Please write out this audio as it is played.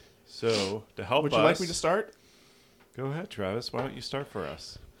So, to help us... Would you like me to start? Go ahead, Travis. Why don't you start for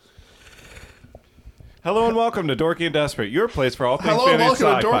us? Hello and welcome to Dorky and Desperate, your place for all things Hello and fantasy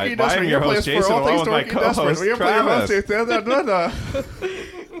welcome to sci-fi. Dorky and Desperate, I'm your your host, place for Jason, all along things with my Dorky and Desperate. co-host,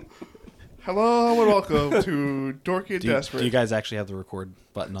 Travis. Hello and welcome to Dorky and Desperate. Do you guys actually have the record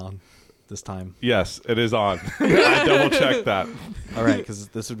button on this time? Yes, it is on. I double-checked that. All right, because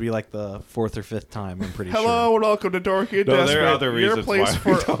this would be like the fourth or fifth time, I'm pretty sure. Hello and welcome to Dorky and No, Desperate, there are other your reasons place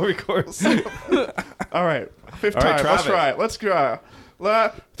why we for... don't record. All right, fifth All right, time. Let's Travis. try it. Let's try.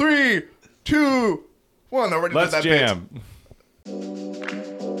 3, 2, 1. Already Let's did that jam. bit.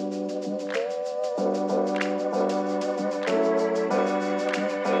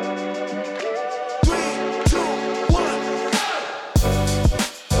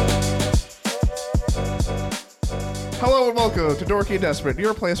 Hello and welcome to Dorky and Desperate,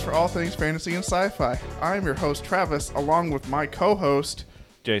 your place for all things fantasy and sci-fi. I'm your host, Travis, along with my co-host,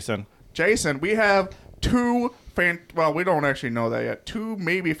 Jason. We have two, we don't actually know that yet, two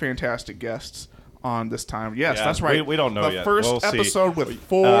maybe fantastic guests on this time. Yes, Yeah, that's right. we don't know the yet. The first We'll see. episode with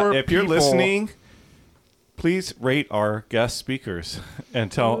four If you're people. listening, please rate our guest speakers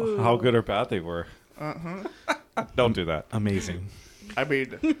and tell how good or bad they were. Don't do that. Amazing. I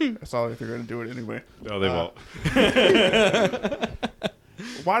mean, that's all if you're going to do it anyway. No, they won't.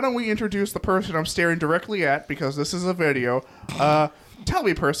 Why don't we introduce the person I'm staring directly at, because this is a video. Tell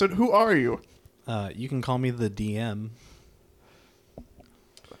me, person, who are you? You can call me the DM.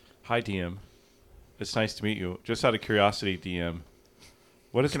 Hi, DM. It's nice to meet you. Just out of curiosity, DM.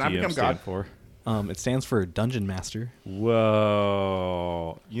 What does Can I DM become stand God? for? It stands for Dungeon Master.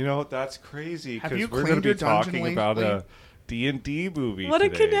 Whoa. You know, that's crazy, Have you because we're going to cleaned be your dungeon talking about a lately? D&D movie What a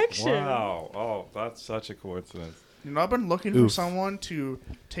today. connection. Wow. Oh, that's such a coincidence. You know, I've been looking for Oof. someone to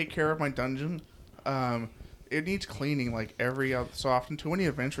take care of my dungeon. It needs cleaning like every so often. Too many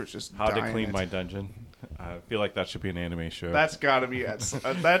adventures just How die to in clean it. my dungeon. I feel like that should be an anime show. That's got to be it.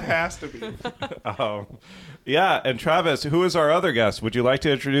 That has to be. Yeah, and Travis, who is our other guest? Would you like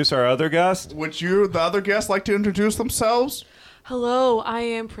to introduce our other guest? Would you, the other guests, like to introduce themselves? Hello, I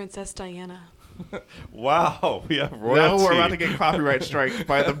am Princess Diana. Wow, we have royalty. Now we're about to get copyright strike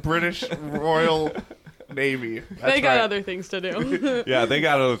by the British Royal Navy. That's They got right. other things to do. Yeah, they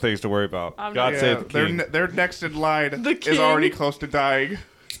got other things to worry about. I'm God not- save the king. Their next in line The is king. already close to dying.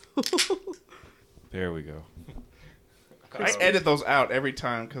 There we go. I edit those out every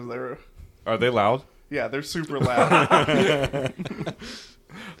time because they're Are they loud? they're super loud.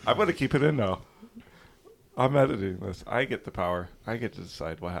 I'm going to keep it in now. I'm editing this. I get the power. I get to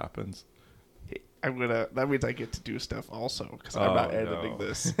decide what happens. That means I get to do stuff also because I'm not editing no.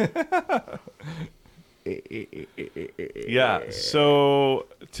 this. Yeah, so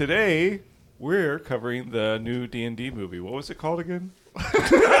today we're covering the new D&D movie. What was it called again?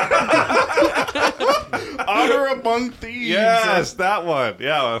 Honor Among Thieves. Yes, that one.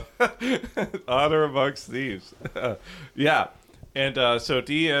 Yeah. Honor Amongst Thieves. Yeah. And so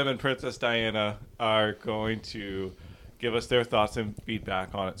DM and Princess Diana are going to give us their thoughts and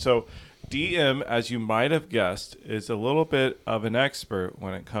feedback on it. So DM, as you might have guessed, is a little bit of an expert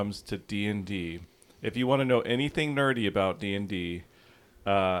when it comes to D&D. If you want to know anything nerdy about D&D,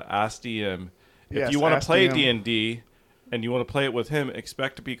 ask DM. If Yes, you want ask to play DM. D&D and you want to play it with him,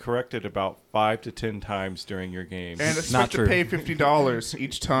 expect to be corrected about 5 to 10 times during your game. And Not expect to true. pay $50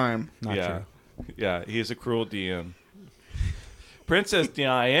 each time. Not yeah. true. Yeah, he is a cruel DM. Princess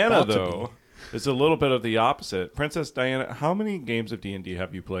Diana, About to though, is a little bit of the opposite. Princess Diana, how many games of D&D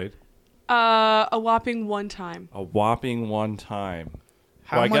have you played? A whopping one time. A whopping one time.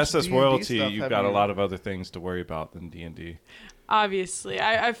 How Well, I much guess as D&D royalty, stuff you've have got a you- lot of other things to worry about than D&D. Obviously,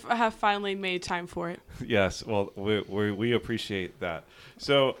 I have finally made time for it. Yes, well, we appreciate that.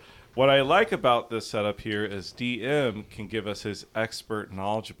 So what I like about this setup here is DM can give us his expert,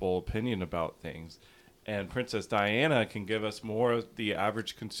 knowledgeable opinion about things, and Princess Diana can give us more of the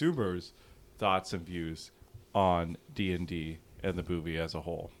average consumer's thoughts and views on D&D and the movie as a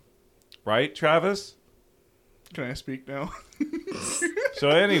whole. Right, Travis? Can I speak now? So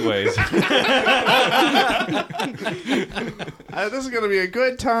anyways, This is going to be a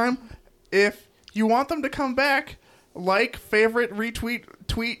good time. If you want them to come back, like, favorite, retweet,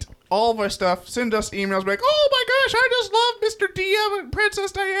 tweet, all of our stuff, send us emails like, oh my gosh, I just love Mr. DM and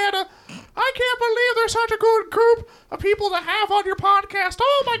Princess Diana. I can't believe they're such a good group of people to have on your podcast.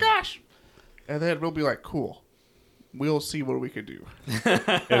 Oh my gosh. And then we'll be like, cool. We'll see what we can do.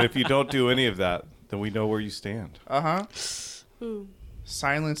 and if you don't do any of that, then we know where you stand. Uh-huh. Ooh.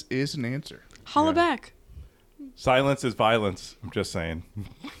 Silence is an answer. Holla Yeah. back. Silence is violence. I'm just saying.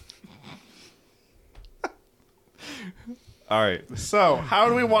 All right. So, how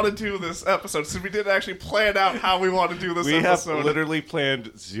do we want to do this episode? Since we didn't actually plan out how we want to do this We have episode. literally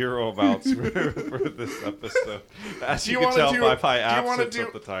planned zero amounts for this episode. As Do you you can wanna tell do- by my do you wanna absence do-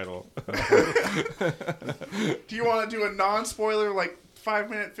 of the title. Do you want to do a non-spoiler, like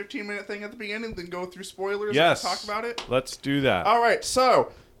 5-minute, 15-minute thing at the beginning, then go through spoilers Yes. and talk about it? Let's do that. All right,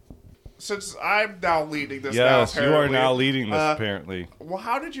 so since I'm now leading this, Yes, now, you are apparently, now leading this, apparently. Well,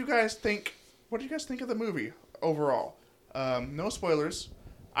 how did you guys think? What did you guys think of the movie overall? No spoilers.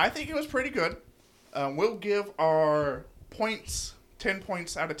 I think it was pretty good. We'll give our points, 10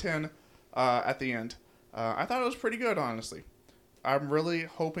 points out of 10 at the end. I thought it was pretty good, honestly. I'm really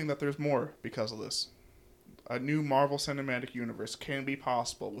hoping that there's more because of this. A new Marvel Cinematic Universe can be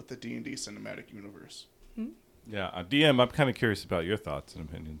possible with the D&D Cinematic Universe. Yeah, DM, I'm kind of curious about your thoughts and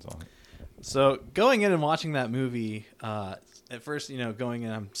opinions on it. So going in and watching that movie, at first, going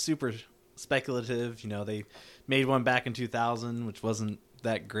in, I'm super speculative. They made one back in 2000, which wasn't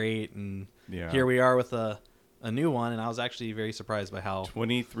that great, and here we are with a new one, and I was actually very surprised by how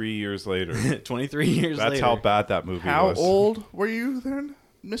 23 years later. 23 years later. That's how bad that movie How was. old were you then,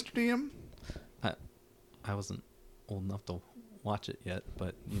 Mr. DM? I wasn't old enough to watch it yet,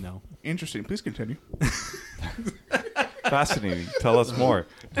 but Interesting. Please continue. Fascinating. Tell us more.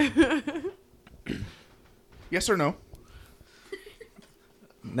 Yes or no?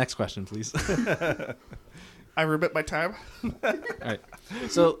 Next question, please. I remit my time. All right.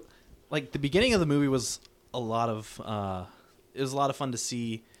 So, the beginning of the movie was a lot of fun to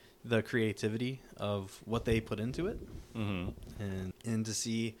see the creativity of what they put into it, and to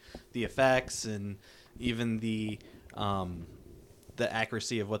see the effects and even the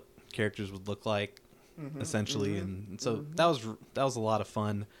accuracy of what characters would look like, essentially. And so that was a lot of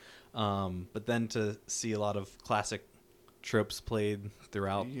fun. But then to see a lot of classic tropes played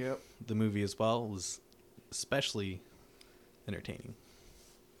throughout the movie as well was especially entertaining.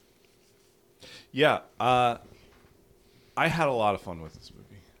 Yeah, I had a lot of fun with this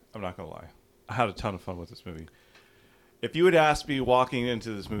movie. I'm not going to lie. I had a ton of fun with this movie. If you had asked me walking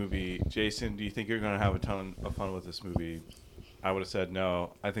into this movie, Jason, do you think you're going to have a ton of fun with this movie? I would have said,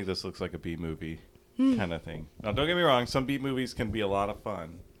 no, I think this looks like a B movie kind of thing. Now, don't get me wrong. Some B movies can be a lot of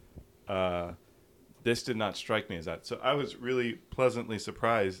fun. This did not strike me as that. So I was really pleasantly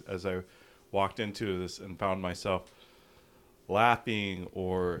surprised as I walked into this and found myself laughing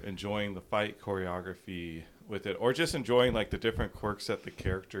or enjoying the fight choreography with it, or just enjoying the different quirks that the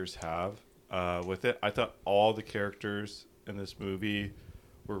characters have with it. I thought all the characters in this movie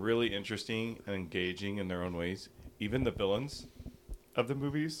were really interesting and engaging in their own ways. Even the villains of the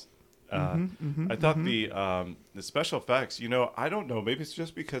movies. I thought the special effects, I don't know, maybe it's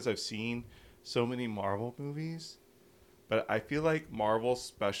just because I've seen so many Marvel movies, but I feel like Marvel's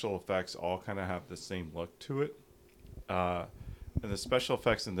special effects all kind of have the same look to it. And the special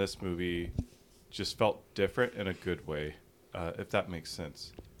effects in this movie just felt different in a good way, if that makes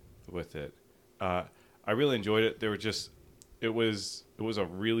sense with it. I really enjoyed it. It was a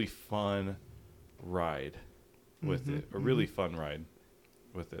really fun ride with it. A really fun ride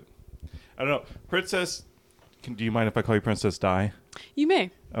with it. I don't know. Princess, do you mind if I call you Princess Di? You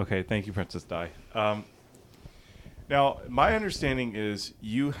may. Okay, thank you, Princess Di. Now, my understanding is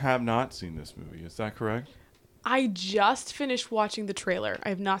you have not seen this movie. Is that correct? I just finished watching the trailer. I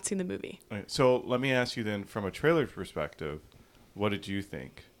have not seen the movie. Okay, so let me ask you then, from a trailer perspective, what did you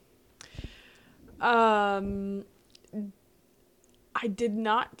think? I did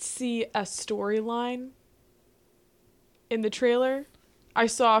not see a storyline in the trailer. I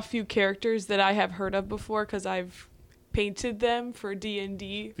saw a few characters that I have heard of before because I've painted them for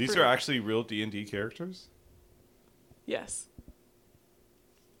D&D. These are actually real D&D characters? Yes.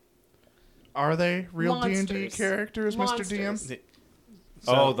 Are they real D&D Monsters. characters, Monsters. Mr. DM?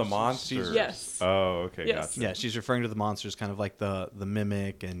 Oh, the monsters. Yes. Oh, okay, Yes. gotcha. Yeah, she's referring to the monsters, kind of like the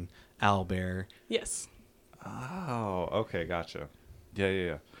mimic and owlbear. Yes. Oh, okay, gotcha.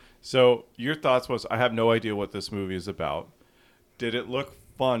 Yeah. So your thoughts was, I have no idea what this movie is about. Did it look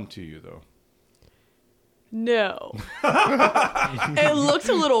fun to you, though? No. It looked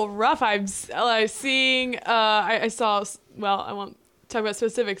a little rough. I saw, well, I won't talk about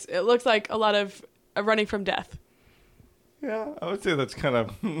specifics. It looks like a lot of running from death. Yeah, I would say that's kind of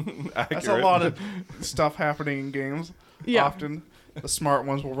accurate. That's a lot of stuff happening in games. Yeah. Often, the smart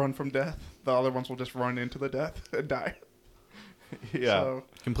ones will run from death. The other ones will just run into the death and die. Yeah. So,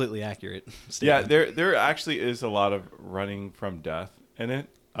 Completely accurate Yeah, statement. there actually is a lot of running from death in it.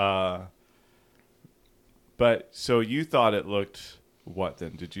 But so you thought it looked what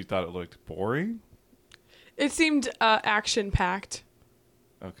then? Did you thought it looked boring? It seemed action-packed.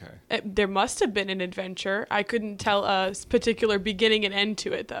 Okay. There must have been an adventure. I couldn't tell a particular beginning and end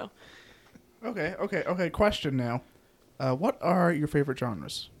to it, though. Okay. Question now. What are your favorite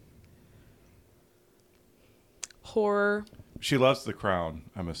genres? Horror. She loves The Crown,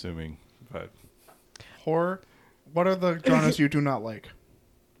 I'm assuming, but Horror? What are the genres you do not like?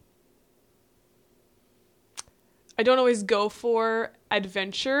 I don't always go for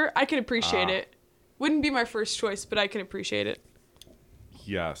adventure. I can appreciate it. Wouldn't be my first choice, but I can appreciate it.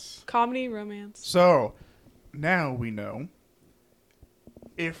 yes. Comedy, romance. So, now we know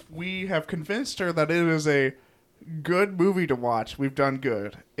if we have convinced her that it is a good movie to watch, we've done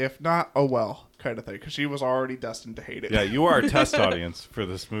good. If not, oh well, kind of thing, because she was already destined to hate it. Yeah, you are our test audience for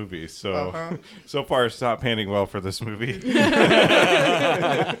this movie, so so far it's not panning well for this movie.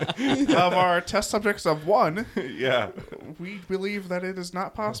 Of our test subjects of 1, Yeah. we believe that it is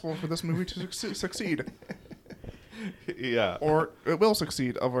not possible for this movie to succeed. Yeah. Or it will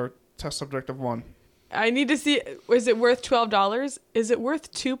succeed of our test subject of 1. I need to see. Is it worth $12? Is it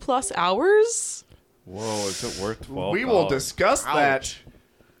worth 2+ hours? Whoa, is it worth $12? We will discuss that Ouch.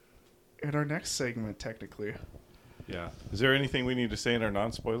 in our next segment, technically. Yeah. Is there anything we need to say in our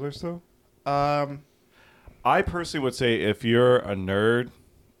non-spoilers, though? Um, I personally would say if you're a nerd,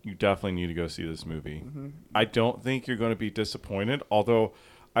 you definitely need to go see this movie. Mm-hmm. I don't think you're going to be disappointed, although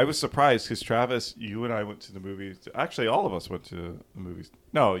I was surprised because Travis, you and I went to the movies. Actually, all of us went to the movies.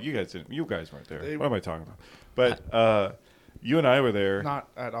 No, you guys didn't. You guys weren't there. What am I talking about? But you and I were there. not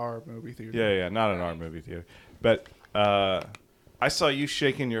at our movie theater. Yeah, not in our movie theater. But I saw you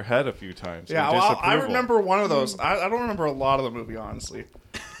shaking your head a few times. Yeah, in well, I disapproval. remember one of those. I don't remember a lot of the movie, honestly.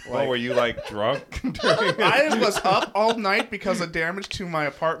 Well, were you like drunk? during I was up all night because of damage to my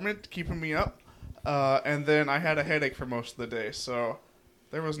apartment keeping me up. And then I had a headache for most of the day. So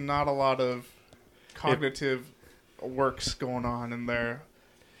there was not a lot of cognitive works going on in there.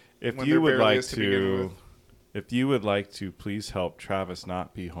 If when you there would barely like is to begin with. if you would like to please help Travis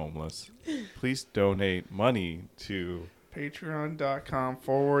not be homeless, please donate money to Patreon.com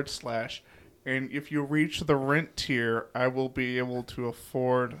 / and if you reach the rent tier, I will be able to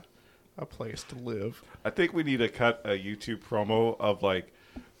afford a place to live. I think we need to cut a YouTube promo of like,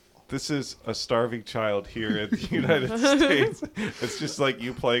 this is a starving child here in the United States. It's just like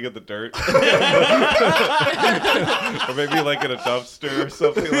you playing in the dirt. Or maybe like in a dumpster or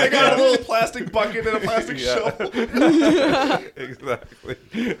something I like got that. a little plastic bucket and a plastic shovel. Exactly.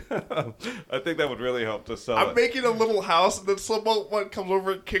 I think that would really help to sell I'm it. making a little house, and then someone comes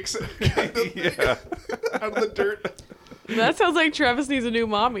over and kicks it Yeah. out of the dirt. That sounds like Travis needs a new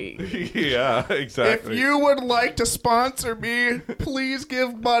mommy. Yeah, exactly. If you would like to sponsor me, please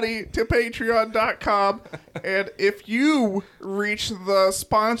give money to patreon.com. And if you reach the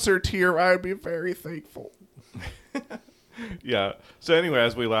sponsor tier, I would be very thankful. Yeah. So anyway,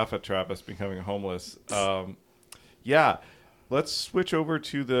 as we laugh at Travis becoming homeless, yeah, let's switch over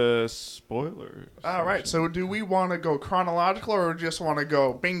to the spoilers. All right. So do we want to go chronological or just want to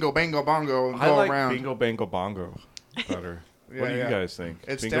go bingo, bango, bongo and I go like around? Bingo Bango Bongo better. What do you Yeah. guys think?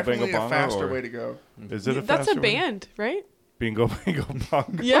 It's Bingo definitely Bango a Bongo, faster or way to go. Is it a That's faster a way? band, right? Bingo Bango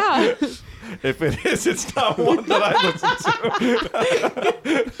Bongo. Yeah. If it is, it's not one that I listen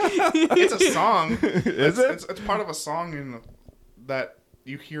to. It's a song. Is it? It's part of a song that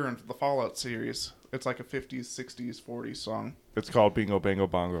you hear in the Fallout series. It's like a 50s, 60s, 40s song. It's called Bingo Bango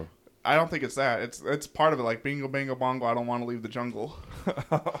Bongo. I don't think it's that. It's part of it, like bingo, bango, bongo. I don't want to leave the jungle.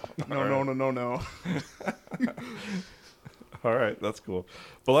 No. All right, that's cool.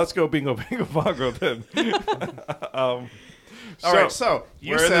 But let's go Bingo Bango Bongo then. All right, so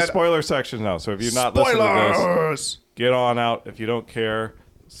you we're in the said spoiler section now. So if you're not listening to this, spoilers. get on out. If you don't care,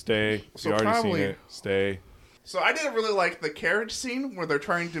 stay. If So you already probably- seen it, stay. So I didn't really like the carriage scene where they're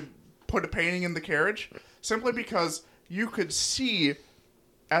trying to put a painting in the carriage, simply because you could see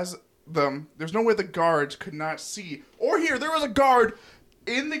as them. There's no way the guards could not see or hear. There was a guard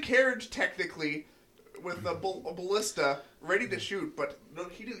in the carriage technically with a ballista ready to shoot, but no,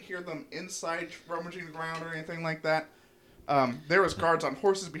 he didn't hear them inside rummaging the ground or anything like that. There was guards on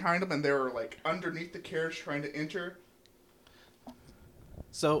horses behind them, and they were like underneath the carriage trying to enter.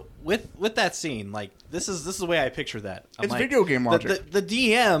 So with that scene, like this is the way I picture that. I'm It's like, video game logic. The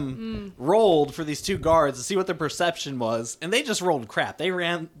DM rolled for these two guards to see what their perception was, and they just rolled crap. They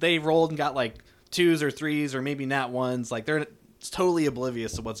rolled and got like 2s or 3s or maybe not 1s. Like they're totally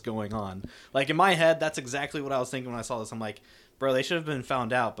oblivious to what's going on. Like in my head, that's exactly what I was thinking when I saw this. I'm like, bro, they should have been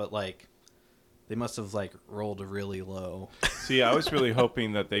found out, but like they must have like rolled really low. See, I was really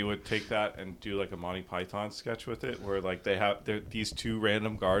hoping that they would take that and do like a Monty Python sketch with it, where like these two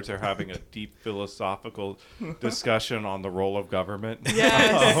random guards are having a deep philosophical discussion on the role of government.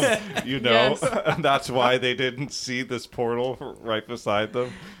 Yes. Yes. And that's why they didn't see this portal right beside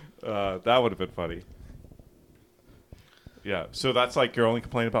them. That would have been funny. Yeah, so that's like your only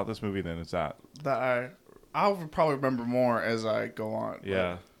complaint about this movie then, is that? I'll probably remember more as I go on.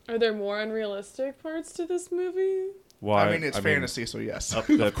 Yeah. Are there more unrealistic parts to this movie? Why? I mean, it's fantasy, so yes.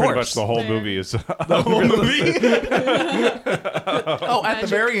 Pretty much the whole movie is The whole movie. Oh, at the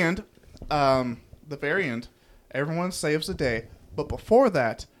very end, everyone saves the day. But before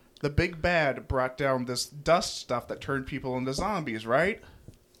that, the big bad brought down this dust stuff that turned people into zombies, right?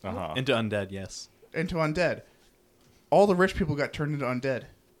 Uh-huh. Into undead, yes. Into undead. All the rich people got turned into undead.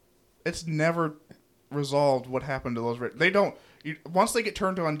 It's never resolved what happened to those rich. They don't. Once they get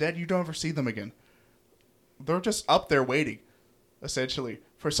turned to undead, you don't ever see them again. They're just up there waiting, essentially,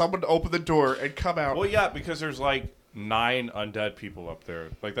 for someone to open the door and come out. Well, yeah, because there's like 9 undead people up there.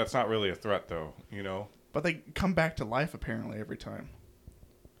 Like, that's not really a threat, though, you know? But they come back to life, apparently, every time.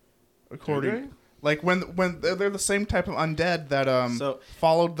 Do According, like when they're the same type of undead that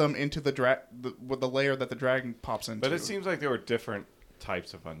followed them into with the layer that the dragon pops into. But it seems like there were different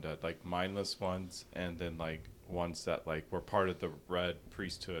types of undead, like mindless ones, and then like ones that like were part of the red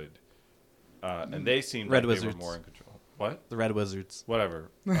priesthood, and they seemed Red like Wizards. they were more in control. What? The Red Wizards.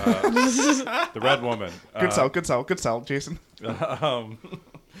 Whatever. The red woman. Good sell, Jason.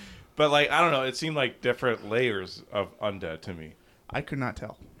 But like, I don't know. It seemed like different layers of undead to me. I could not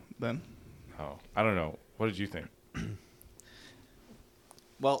tell then. Oh, I don't know. What did you think?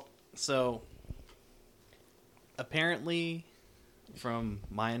 Well, so apparently, from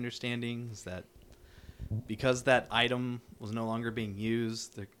my understanding, is that because that item was no longer being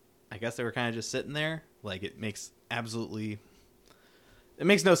used, I guess they were kind of just sitting there. Like, it makes no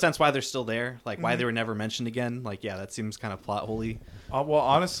sense why they're still there. Like, why they were never mentioned again. Like, yeah, that seems kind of plot holy. Well,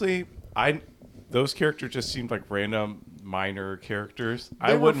 honestly, those characters just seemed like random minor characters.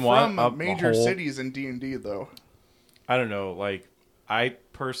 I wouldn't want a major whole, cities in D&D though. I don't know. Like, I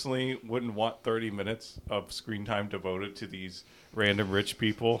personally wouldn't want 30 minutes of screen time devoted to these random rich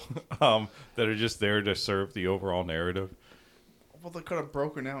people that are just there to serve the overall narrative. Well, they could have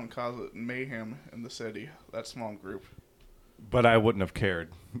broken out and caused mayhem in the city. That small group. But I wouldn't have cared,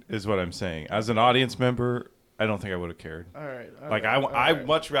 is what I'm saying. As an audience member, I don't think I would have cared. All right. I'd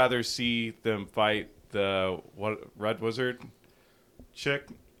much rather see them fight the Red Wizard chick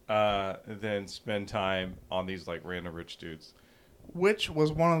than spend time on these like random rich dudes. Which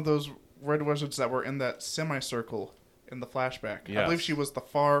was one of those Red Wizards that were in that semicircle in the flashback. Yes. I believe she was the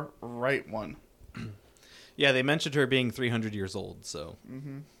far right one. Yeah, they mentioned her being 300 years old, so...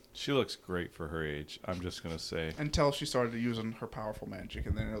 Mm-hmm. She looks great for her age, I'm just going to say. Until she started using her powerful magic,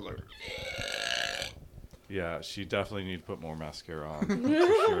 and then it was like... Yeah, she definitely needs to put more mascara on,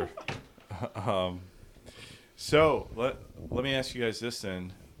 for sure. So, let me ask you guys this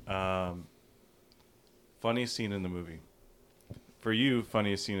then. Funniest scene in the movie? For you,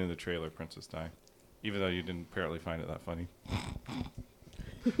 funniest scene in the trailer, Princess Di. Even though you didn't apparently find it that funny.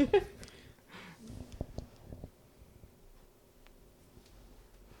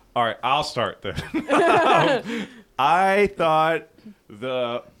 All right, I'll start then. I thought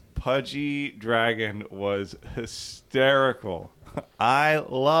the Pudgy Dragon was hysterical. I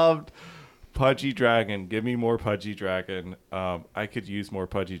loved Pudgy Dragon. Give me more Pudgy Dragon. I could use more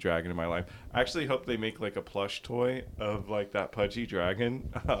Pudgy Dragon in my life. I actually hope they make like a plush toy of like that Pudgy Dragon.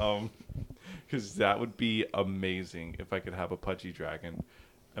 Because that would be amazing if I could have a Pudgy Dragon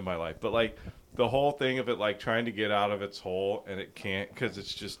in my life. But like the whole thing of it like trying to get out of its hole and it can't because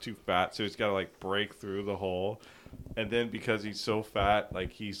it's just too fat. So it's got to like break through the hole. And then because he's so fat,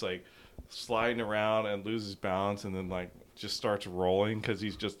 like he's like sliding around and loses balance and then like just starts rolling because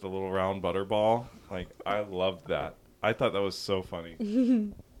he's just a little round butterball. Like, I loved that. I thought that was so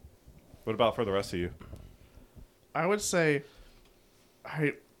funny. What about for the rest of you? I would say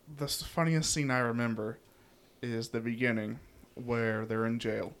the funniest scene I remember is the beginning where they're in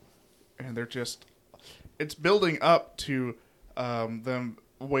jail and it's building up to them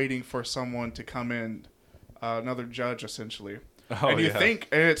waiting for someone to come in, another judge essentially. Oh, and you yeah. think,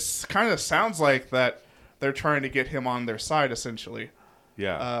 and it's kind of sounds like that they're trying to get him on their side essentially.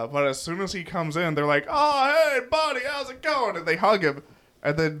 Yeah. But as soon as he comes in, they're like, "Oh, hey, buddy, how's it going?" And they hug him,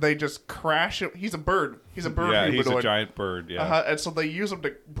 and then they just crash him. He's a bird. He's a bird. Yeah, he's a humanoid. giant bird. Yeah. And so they use him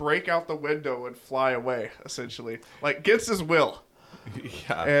to break out the window and fly away, essentially, like against his will.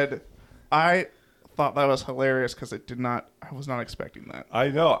 Yeah. And I thought that was hilarious because I was not expecting that. I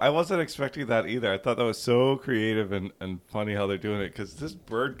know. I wasn't expecting that either. I thought that was so creative and funny how they're doing it because this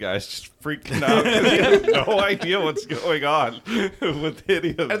bird guy's just freaking out because he has no idea what's going on with any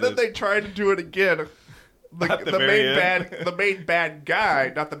of And then they tried to do it again. At the The very main end. the main bad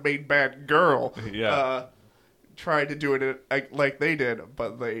guy, not the main bad girl. Yeah. Tried to do it like they did,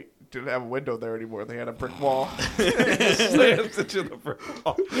 but they didn't have a window there anymore. They had a brick wall. slams into the brick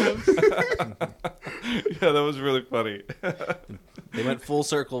wall. Yeah, that was really funny. They went full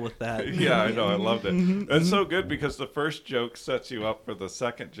circle with that. Yeah, I know. I loved it. It's so good because the first joke sets you up for the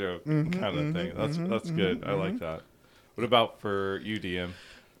second joke kind of thing. That's good. I like that. What about for you, DM?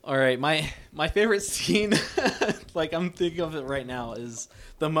 All right, my favorite scene, like I'm thinking of it right now, is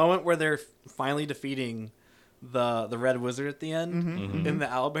the moment where they're finally defeating the Red Wizard at the end, and the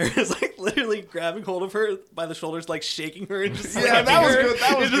owlbear is like literally grabbing hold of her by the shoulders, like shaking her and just Yeah, that was good.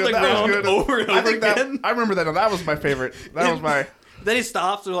 That was into good. the That was ground good. over and over again. I remember that. That was my favorite. That was my. Then he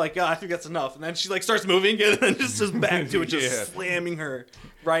stops. They're like, "Oh, I think that's enough." And then she like starts moving again, and then just back to it, just Yeah. slamming her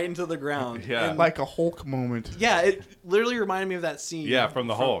right into the ground. Yeah. And, Like a Hulk moment. yeah, it literally reminded me of that scene. Yeah, from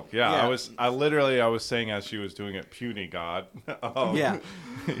the Hulk. Yeah, yeah. I was saying as she was doing it, puny god. Yeah.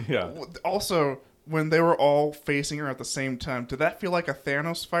 Yeah. Also, when they were all facing her at the same time, did that feel like a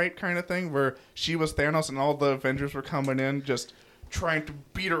Thanos fight kind of thing, where she was Thanos and all the Avengers were coming in, just trying to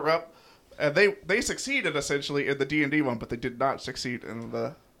beat her up? They succeeded essentially in the D&D one, but they did not succeed in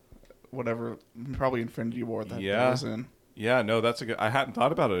the whatever, probably Infinity War that was in. Yeah, no, that's a good. I hadn't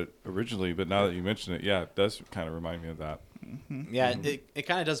thought about it originally, but now that you mention it, yeah, it does kind of remind me of that. Yeah, it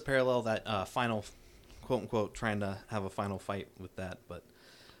kind of does parallel that final, quote unquote, trying to have a final fight with that. But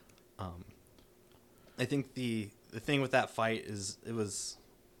I think the thing with that fight is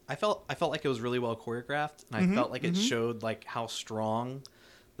I felt like it was really well choreographed, and I felt like it showed like how strong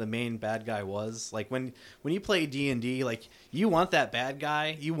the main bad guy was. Like when you play D&D, like you want that bad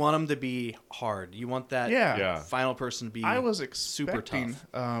guy, you want him to be hard. You want that final person to be I was super expecting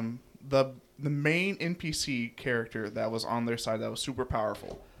tough. The main NPC character that was on their side that was super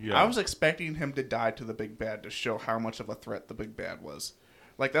powerful. Yeah. I was expecting him to die to the big bad to show how much of a threat the big bad was.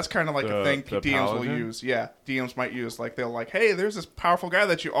 Like that's kind of like a thing the DMs paladin? will use. Yeah, DMs might use. Like they'll like, hey, there's this powerful guy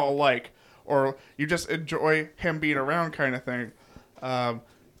that you all like, or you just enjoy him being around, kind of thing.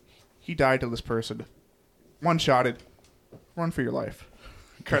 He died to this person, one-shotted, run for your life,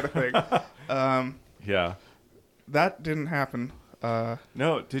 kind of thing. Yeah. That didn't happen.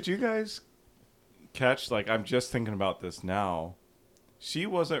 No, did you guys catch? Like, I'm just thinking about this now. She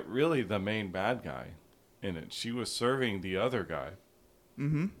wasn't really the main bad guy in it. She was serving the other guy.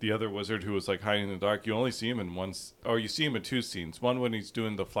 The other wizard who was like hiding in the dark. You only see him in you see him in two scenes. One when he's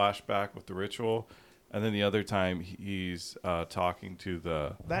doing the flashback with the ritual, and then the other time he's talking to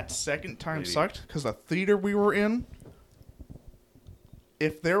the. That second time lady. sucked because the theater we were in,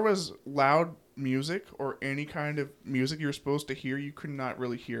 if there was loud music or any kind of music you're supposed to hear, you could not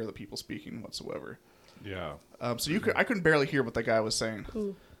really hear the people speaking whatsoever. Yeah. So I couldn't barely hear what the guy was saying.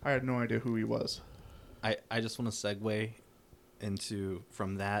 Ooh. I had no idea who he was. I just want to segue into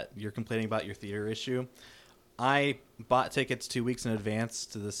from that. You're complaining about your theater issue. I bought tickets 2 weeks in advance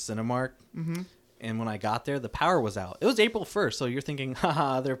to the Cinemark, and when I got there, the power was out. It was April 1st, so you're thinking,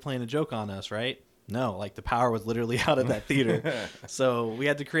 haha, they're playing a joke on us, right? No, like the power was literally out of that theater. So we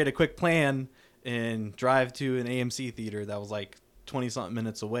had to create a quick plan and drive to an AMC theater that was like 20-something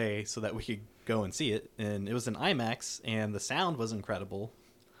minutes away so that we could go and see it. And it was an IMAX, and the sound was incredible.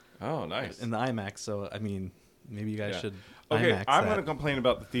 Oh, nice. In the IMAX, so I mean, maybe you guys should. Okay, IMAX I'm that. going to complain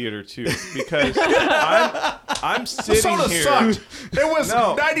about the theater too because I'm The sitting soda here. sucked. It was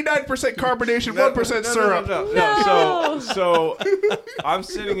No. 99% carbonation, 1% syrup. No. So I'm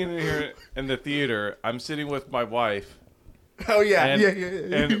sitting in here in the theater. I'm sitting with my wife. Oh yeah, And,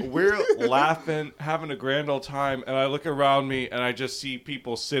 yeah. and we're laughing, having a grand old time, and I look around me and I just see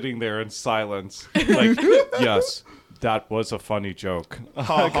people sitting there in silence. Like, yes, that was a funny joke.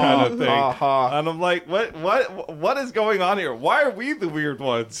 kind of thing. And I'm like, what is going on here? Why are we the weird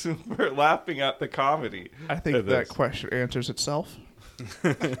ones? We're laughing at the comedy. I think of that this. question answers itself.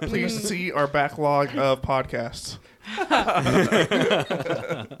 Please see our backlog of podcasts.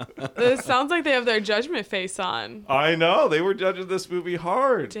 This sounds like they have their judgment face on. I know. They were judging this movie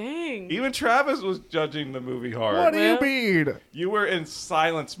hard. Dang. Even Travis was judging the movie hard. What do you Well- mean? You were in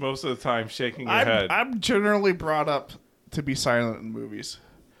silence most of the time, shaking your head. I'm generally brought up to be silent in movies,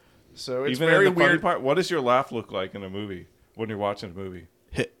 so it's Even very in the funny weird. part, what does your laugh look like in a movie when you're watching a movie?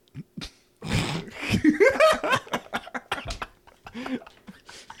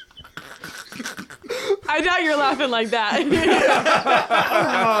 I doubt you're laughing like that.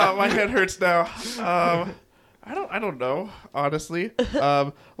 My head hurts now. I don't know, honestly.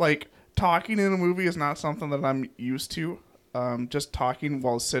 Like talking in a movie is not something that I'm used to. Just talking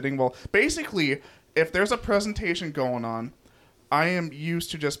while sitting. Well, basically, if there's a presentation going on, I am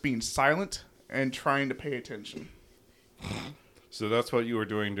used to just being silent and trying to pay attention. So that's what you were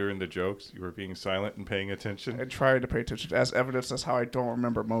doing during the jokes? You were being silent and paying attention? And trying to pay attention, as evidence as how I don't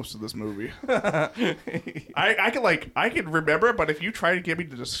remember most of this movie. I can remember, but if you try to get me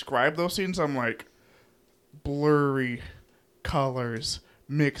to describe those scenes, I'm like blurry colors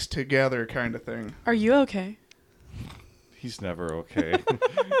mixed together kind of thing. Are you okay? He's never okay.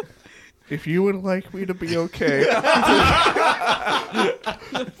 If you would like me to be okay,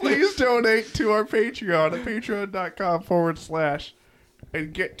 please donate to our Patreon at patreon.com/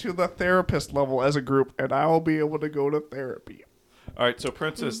 and get to the therapist level as a group, and I will be able to go to therapy. All right, so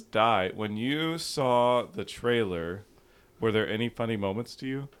Princess Di, when you saw the trailer, were there any funny moments to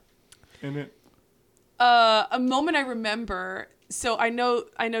you in it? A moment I remember. So I know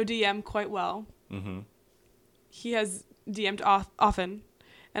DM quite well. Mm-hmm. He has DM'd often,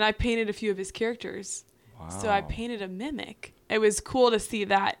 and I painted a few of his characters. Wow. So I painted a mimic. It was cool to see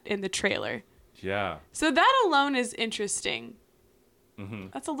that in the trailer. Yeah. So that alone is interesting. Mm-hmm.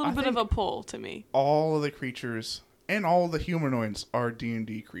 That's a little bit of a pull to me. All of the creatures and all of the humanoids are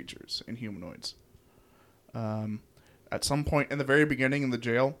D&D creatures and humanoids. At some point in the very beginning in the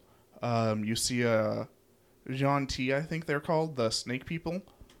jail, you see a Jean T, I think they're called, the snake people.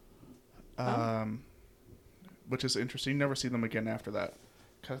 Which is interesting. You never see them again after that.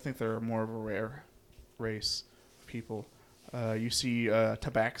 I think they're more of a rare race of people. You see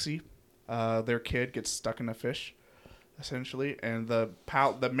Tabaxi. Their kid gets stuck in a fish, essentially. And the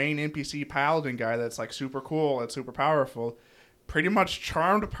main NPC paladin guy that's like super cool and super powerful pretty much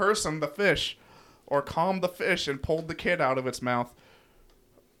charmed the fish, or calmed the fish and pulled the kid out of its mouth.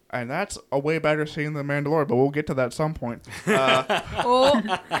 And that's a way better scene than Mandalorian, but we'll get to that at some point.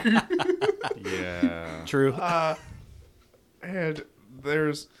 Yeah. True. And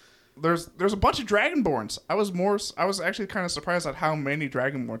there's a bunch of Dragonborns. I was actually kind of surprised at how many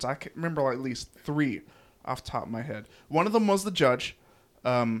Dragonborns. I can remember at least 3 off the top of my head. One of them was the judge. I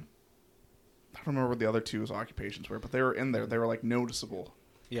don't remember what the other 2's occupations were, but they were in there. They were like noticeable.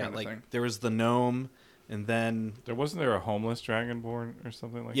 Yeah, kind of like thing. there was the gnome, and then Wasn't there a homeless Dragonborn or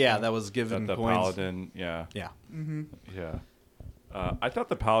something like that? yeah, that was given the coins. Paladin, yeah. Yeah. Mm-hmm. Yeah. I thought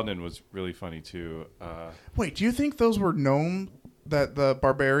the Paladin was really funny, too. Wait, do you think those were gnome? That the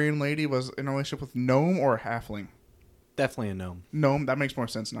barbarian lady was in a relationship with gnome or a halfling? Definitely a gnome. Gnome. That makes more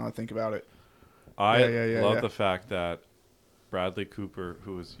sense now that I think about it. I Yeah, love yeah. the fact that Bradley Cooper,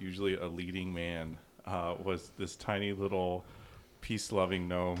 who was usually a leading man, was this tiny little peace-loving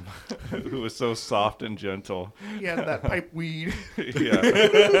gnome who was so soft and gentle. He had that pipe weed.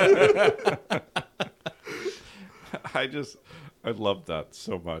 Yeah. I love that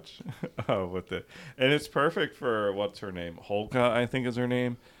so much with it. And it's perfect for, what's her name? Holga, I think is her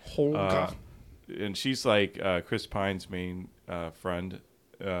name. Holga. And she's like Chris Pine's main friend.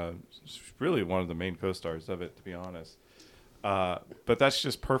 She's really one of the main co-stars of it, to be honest. But that's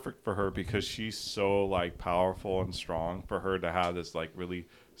just perfect for her because she's so like powerful and strong. For her to have this like really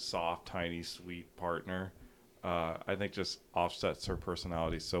soft, tiny, sweet partner, I think just offsets her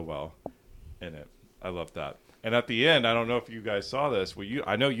personality so well in it. I love that. And at the end, I don't know if you guys saw this. Well,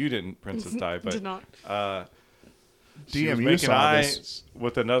 I know you didn't, Princess Di, but Did not. she was DM, you making saw eyes this.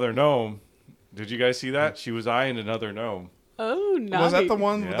 with another gnome. Did you guys see that? She was eyeing another gnome. Oh, no. Was that the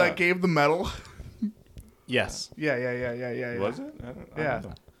one Yeah. that gave the medal? Yes. Yeah. Was it? I Yeah.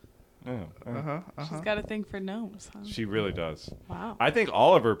 don't know. Yeah. She's got a thing for gnomes, huh? She really does. Wow. I think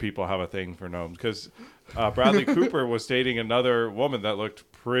all of her people have a thing for gnomes because Bradley Cooper was dating another woman that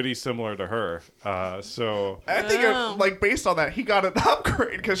looked pretty similar to her. So I think Wow. like based on that, he got an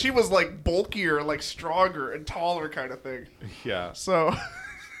upgrade because she was like bulkier, like stronger and taller kind of thing. yeah, So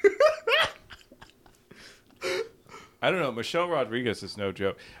I don't know. Michelle Rodriguez is no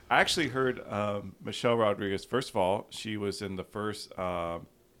joke. I actually heard Michelle Rodriguez. First of all, she was in the first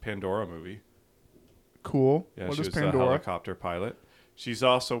Pandora movie. cool. Yeah, What she is was the Pandora? helicopter pilot. She's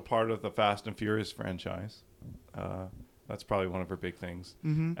also part of the Fast and Furious franchise. That's probably one of her big things.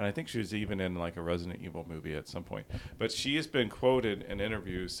 Mm-hmm. And I think she was even in like a Resident Evil movie at some point. But she has been quoted in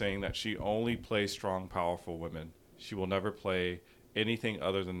interviews saying that she only plays strong, powerful women. She will never play anything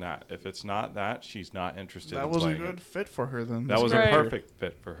other than that. If it's not that, she's not interested That in was a playing good it. fit for her then. That was Right. a perfect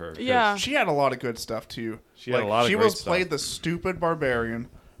fit for her. 'cause Yeah. She had a lot of good stuff too. She had a lot of She great was stuff. played the stupid barbarian,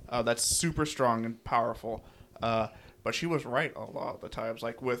 that's super strong and powerful. But she was right a lot of the times.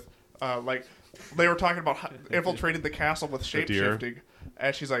 Like with like they were talking about infiltrating the castle with deer. shapeshifting,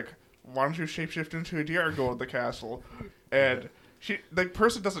 and she's like, "Why don't you shapeshift into a deer and go in the castle?" And the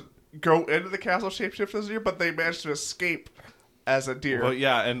person doesn't go into the castle shapeshift as a deer, but they manage to escape as a deer. Well,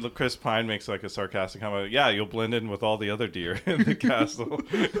 yeah, and Chris Pine makes like a sarcastic comment. Yeah, you'll blend in with all the other deer in the castle.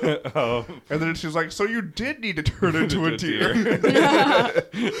 And then she's like, "So you did need to turn into a deer."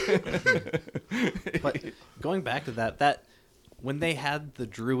 But going back to that when they had the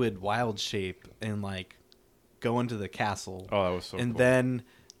druid wild shape and like go into the castle, Oh, that was so and cool. then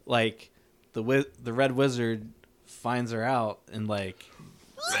like the red wizard finds her out and like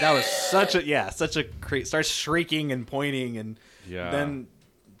that was such a starts shrieking and pointing and then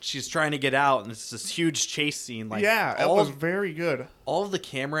she's trying to get out and it's this huge chase scene. Like it was very good. All of the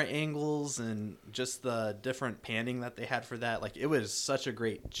camera angles and just the different panning that they had for that, like it was such a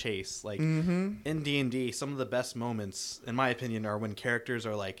great chase. Like in D&D, some of the best moments, in my opinion, are when characters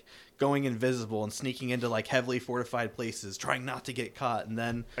are like going invisible and sneaking into like heavily fortified places, trying not to get caught, and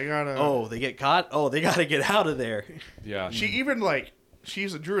then they get caught. Oh, they gotta get out of there. Yeah, she even like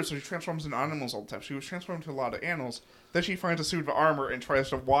she's a druid, so she transforms into animals all the time. She was transformed into a lot of animals. Then she finds a suit of armor and tries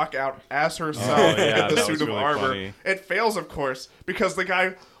to walk out as herself in the suit of armor. Funny. It fails, of course, because the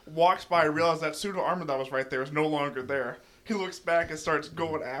guy walks by and realizes that suit of armor that was right there is no longer there. He looks back and starts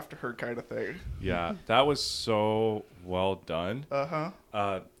going after her, kind of thing. Yeah, that was so well done.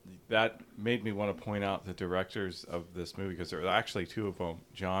 Uh-huh. That made me want to point out the directors of this movie, because there were actually two of them,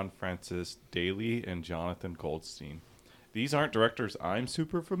 John Francis Daley and Jonathan Goldstein. These aren't directors I'm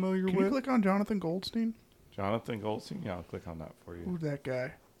super familiar Can with. you click on Jonathan Goldstein? Jonathan Goldstein? Yeah, I'll click on that for you. Who's that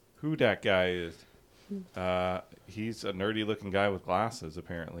guy? Who that guy is? He's a nerdy-looking guy with glasses,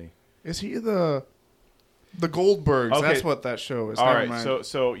 apparently. Is he the Goldbergs? Okay. That's what that show is. All Never right, mind.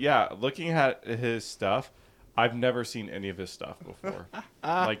 so yeah, looking at his stuff, I've never seen any of his stuff before.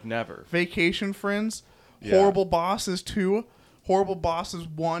 Like, never. Vacation Friends, Yeah. Horrible Bosses 2, Horrible Bosses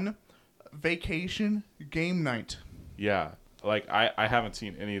 1, Vacation, Game Night. Yeah, like, I haven't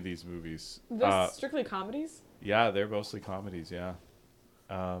seen any of these movies. They're strictly comedies? Yeah, they're mostly comedies, yeah.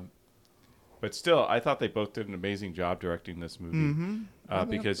 But still, I thought they both did an amazing job directing this movie.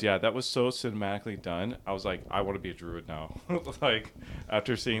 Because, yeah, that was so cinematically done. I was like, I want to be a druid now. Like,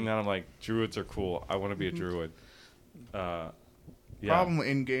 after seeing that, I'm like, druids are cool. I want to be a druid. Yeah. Problem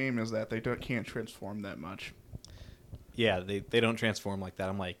in game is that they can't transform that much. Yeah, they don't transform like that.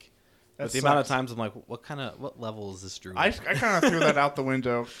 I'm like, That with the amount of sucks. times I'm like, what level is this druid? I kind of threw that out the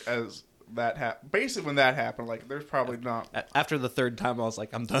window as that happened. Basically, when that happened, like, there's probably not. After the third time, I was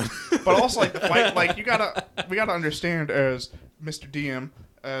like, I'm done. But also, like, the fight, like, we gotta understand as Mr. DM,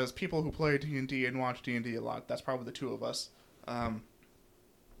 as people who play D&D and watch D&D a lot. That's probably the two of us.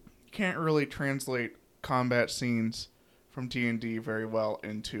 Can't really translate combat scenes from D&D very well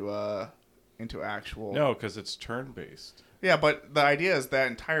into actual. No, because it's turn-based. Yeah, but the idea is that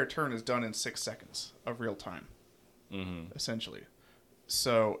entire turn is done in 6 seconds of real time, essentially.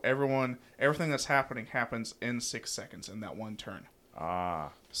 So everything that's happening happens in 6 seconds in that one turn.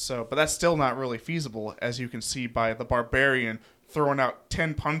 So, but that's still not really feasible, as you can see by the barbarian throwing out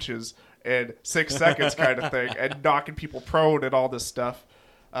 10 punches in 6 seconds, kind of thing, and knocking people prone and all this stuff.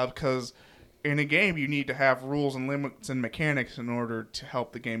 Because in a game, you need to have rules and limits and mechanics in order to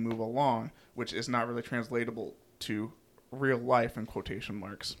help the game move along, which is not really translatable to real life in quotation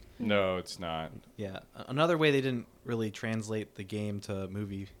marks. No, it's not. Yeah, another way they didn't really translate the game to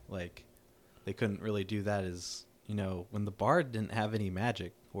movie, like they couldn't really do that, is, you know, when the bard didn't have any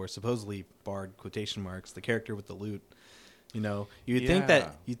magic, or supposedly bard quotation marks, the character with the lute, you know, you'd think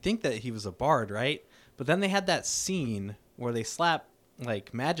that he was a bard, right? But then they had that scene where they slap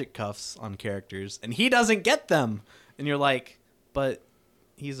like magic cuffs on characters and he doesn't get them, and you're like, but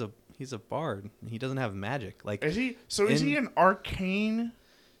he's a bard. He doesn't have magic. Like, is he? So is he an arcane?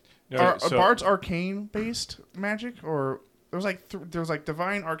 No, Are bards arcane based magic, or there's like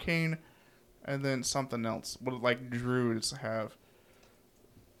divine, arcane, and then something else? What like druids have?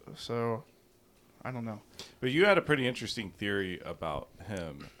 So, I don't know. But you had a pretty interesting theory about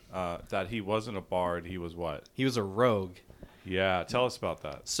him, that he wasn't a bard. He was what? he was a rogue. Yeah, tell us about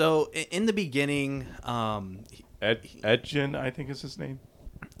that. So in the beginning, Edgen, I think is his name.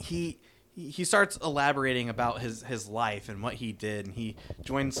 he starts elaborating about his life and what he did, and he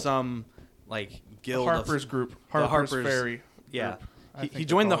joined some like guild Harper's of, group. the Harper's Ferry. Yeah. Group, I He think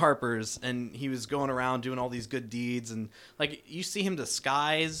joined they're the called. Harpers, and he was going around doing all these good deeds, and like you see him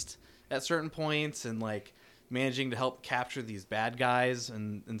disguised at certain points and like managing to help capture these bad guys,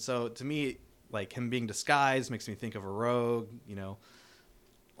 and so to me, like him being disguised makes me think of a rogue, you know,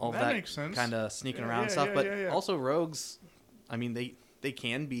 all That that makes sense. kind of sneaking Yeah, around yeah, stuff. yeah, But yeah, yeah. also rogues, I mean, they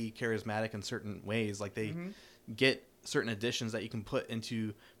can be charismatic in certain ways. Like they get certain additions that you can put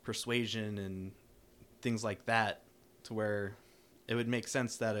into persuasion and things like that, to where it would make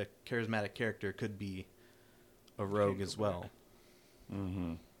sense that a charismatic character could be a rogue as well.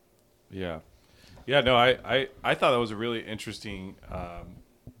 Mm-hmm. Yeah. Yeah, no, I thought that was a really interesting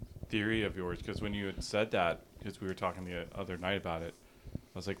theory of yours, because when you had said that, because we were talking the other night about it, I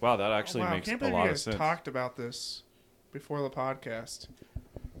was like, wow, that actually makes a lot of sense. Talked about this before the podcast.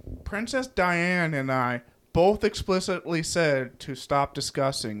 Princess Diane and I both explicitly said to stop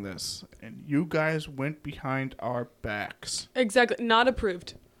discussing this, and you guys went behind our backs. Exactly. Not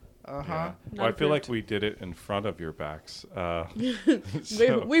approved. Yeah. Well, I feel like we did it in front of your backs.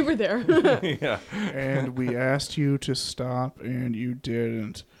 We were there. Yeah. And we asked you to stop, and you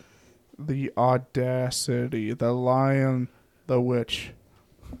didn't. The audacity. The lion, the witch.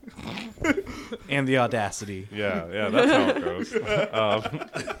 And the audacity. Yeah, that's how it goes.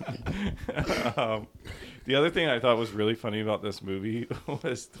 The other thing I thought was really funny about this movie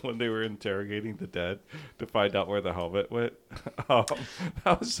was when they were interrogating the dead to find out where the helmet went.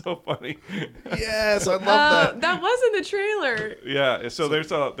 That was so funny. Yes, I love that. That was in the trailer. Yeah, so they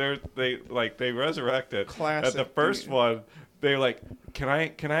resurrect it. Classic. At the first one, they're like, Can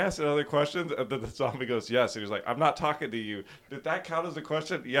I ask another question? And then the zombie goes, yes. And he's like, I'm not talking to you. Did that count as a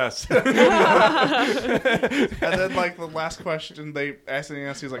question? Yes. And then, like, the last question, they ask the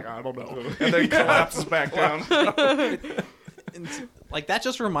answer, he's like, I don't know. And then collapses back down. And, like, that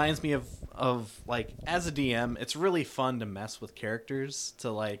just reminds me of, like, as a DM, it's really fun to mess with characters,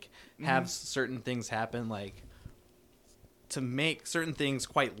 to, like, have certain things happen, like, to make certain things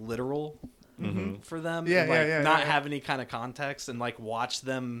quite literal. For them, not have any kind of context, and like watch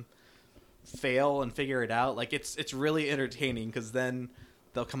them fail and figure it out. Like it's really entertaining, because then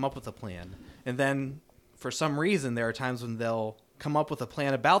they'll come up with a plan, and then for some reason there are times when they'll come up with a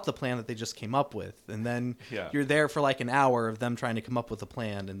plan about the plan that they just came up with, and then you're there for like an hour of them trying to come up with a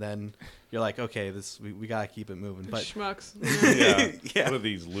plan, and then you're like, okay, we gotta keep it moving. But schmucks. Yeah. What are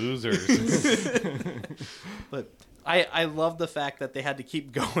these losers? But I love the fact that they had to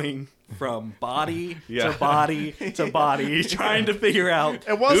keep going from body to body to body, trying to figure out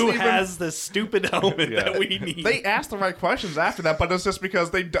who has this stupid helmet that we need. They asked the right questions after that, but it's just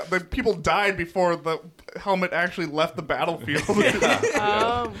because the people died before the helmet actually left the battlefield.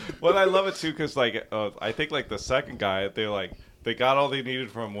 Well, I love it too, because like I think like the second guy, they got all they needed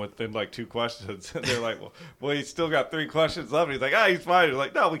from him within like 2 questions. And they're like, well, he's still got 3 questions left. And he's like, he's fine. They're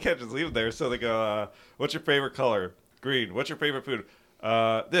like, no, we can't just leave him there. So they go, what's your favorite color? Green. What's your favorite food?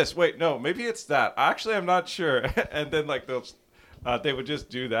 This. Wait, no, maybe it's that. Actually, I'm not sure. And then like they would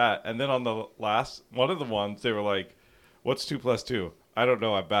just do that. And then on the last one of the ones, they were like, what's 2 plus 2? I don't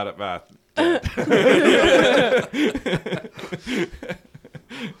know. I'm bad at math.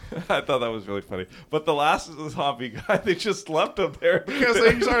 I thought that was really funny. But the last zombie guy, they just left him there. Because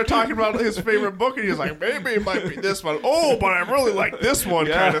he started talking about his favorite book, and he was like, maybe it might be this one. Oh, but I really like this one,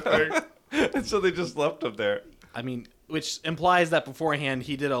 kind of thing. And so they just left him there. I mean, which implies that beforehand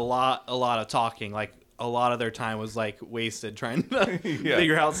he did a lot of talking. Like, a lot of their time was, like, wasted trying to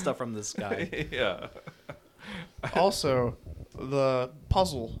figure out stuff from this guy. Yeah. Also, the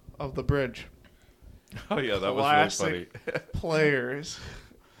puzzle of the bridge. Oh, yeah, that was really funny. Players.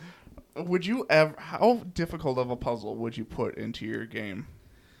 Would you ever... How difficult of a puzzle would you put into your game,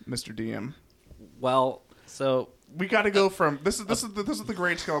 Mr. DM? Well, so... We got to go from... This is the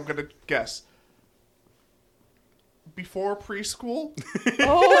grade scale I'm going to guess. Before preschool?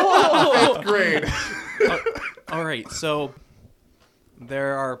 5th grade. All right, so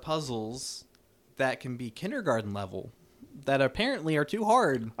there are puzzles that can be kindergarten level that apparently are too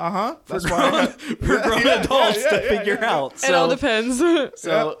hard for grown adults to figure out. It all depends.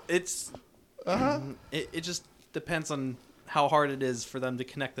 So it's it just depends on how hard it is for them to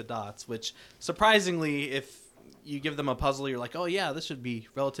connect the dots, which surprisingly, if you give them a puzzle, you're like, oh yeah, this should be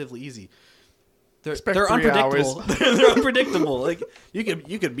relatively easy. They're unpredictable. They're unpredictable. Like you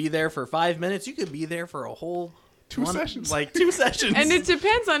could be there for 5 minutes. You could be there for a whole 2 sessions. Like 2 sessions. And it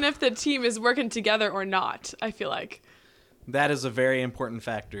depends on if the team is working together or not, I feel like. That is a very important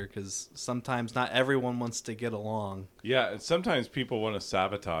factor, because sometimes not everyone wants to get along. Yeah, and sometimes people want to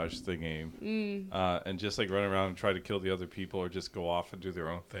sabotage the game and just like run around and try to kill the other people, or just go off and do their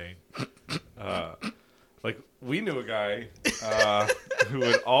own thing. Like, we knew a guy who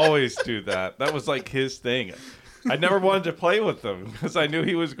would always do that. That was like his thing. I never wanted to play with him because I knew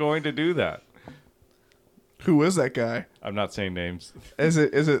he was going to do that. Who is that guy? I'm not saying names. Is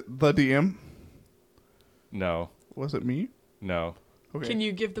it the DM? No. Was it me? No. Okay. Can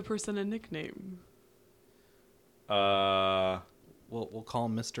you give the person a nickname? we'll call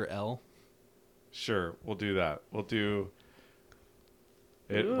him Mr. L. Sure, we'll do that. We'll do.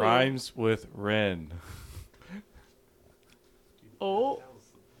 It Ooh. rhymes with Ren. Oh.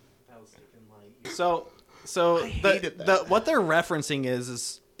 So the what they're referencing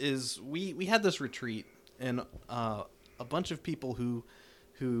is we had this retreat, and a bunch of people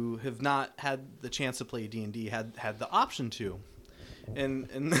who have not had the chance to play D&D had the option to,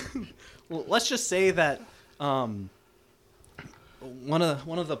 and well, let's just say that one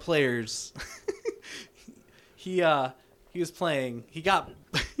of the players he was playing, he got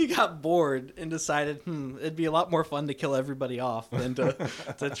bored and decided it'd be a lot more fun to kill everybody off than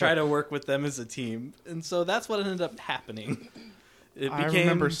to try to work with them as a team, and so that's what ended up happening. I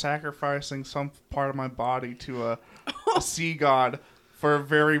remember sacrificing some part of my body to a sea god for a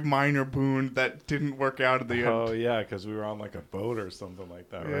very minor boon that didn't work out at the end. Oh yeah, because we were on like a boat or something like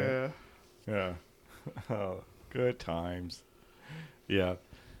that, right? Yeah. Yeah. Oh, good times. Yeah.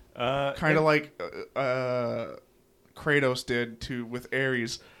 Kind of like Kratos did with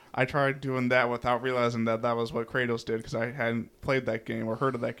Ares. I tried doing that without realizing that was what Kratos did because I hadn't played that game or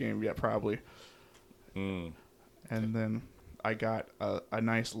heard of that game yet, probably. Mm. And then I got a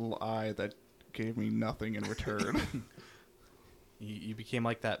nice little eye that gave me nothing in return. You became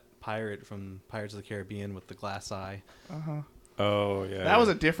like that pirate from Pirates of the Caribbean with the glass eye. Uh-huh. Oh yeah. That was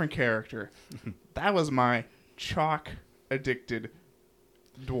a different character. That was my chalk-addicted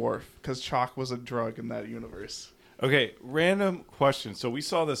dwarf because chalk was a drug in that universe. Okay, random question. So we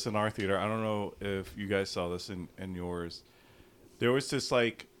saw this in our theater. I don't know if you guys saw this in yours. There was this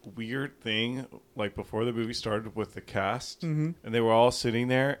like weird thing like before the movie started with the cast, and they were all sitting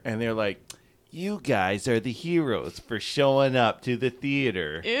there, and they're like, "You guys are the heroes for showing up to the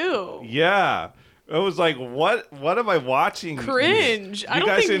theater." Ew. Yeah. It was like, what am I watching? Cringe. I You don't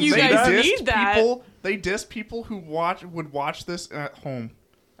guys think didn't you say guys that? need that. They diss people who would watch this at home.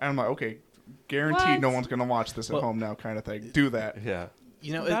 And I'm like, okay, guaranteed What? no one's going to watch this at home now kind of thing. Do that. Yeah.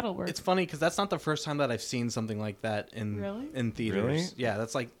 You know, That'll work. it's funny because that's not the first time that I've seen something like that in theaters. Really? Yeah,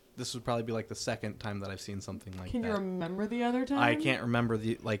 that's like this would probably be like the second time that I've seen something like Can that. you remember the other time? I can't remember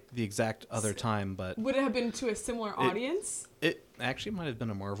the exact other time, but Would it have been to a similar audience? it actually might have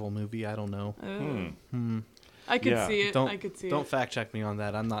been a Marvel movie. I don't know. I could Yeah. see it. Don't I could see don't it. fact check me on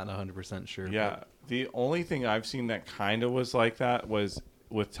that. I'm not 100% sure. Yeah. The only thing I've seen that kind of was like that was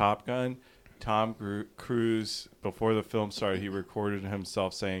with Top Gun. Tom Cruise, before the film started, he recorded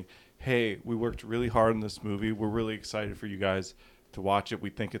himself saying, "Hey, we worked really hard on this movie. We're really excited for you guys to watch it.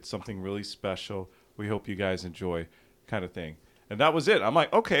 We think it's something really special. We hope you guys enjoy," kind of thing. And that was it. I'm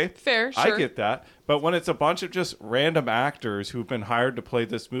like, okay, Fair, I sure. get that. But when it's a bunch of just random actors who've been hired to play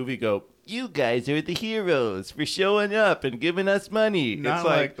this movie go, "You guys are the heroes for showing up and giving us money." Not it's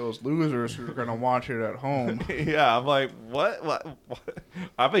like those losers who are going to watch it at home. yeah, I'm like, what?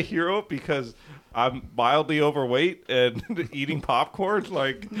 I'm a hero because I'm mildly overweight and eating popcorn?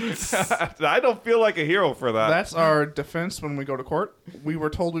 Like, I don't feel like a hero for that. That's our defense when we go to court. We were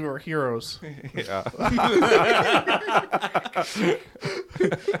told we were heroes. Yeah.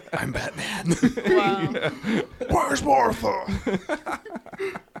 I'm Batman. Wow. Where's Martha?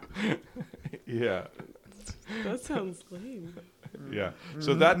 Yeah. That sounds lame. Yeah.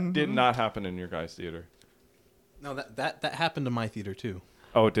 So that did not happen in your guys' theater. No, that happened to my theater too.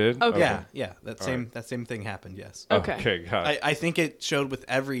 Oh, it did? Okay. Yeah. That same thing happened. Yes. Okay. Okay, got it. I think it showed with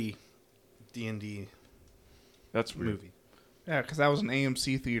every D&D That's weird. movie. Yeah, because that was an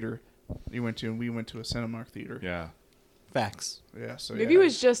AMC theater you went to, and we went to a Cinemark theater. Yeah. Facts. Yeah, so Maybe it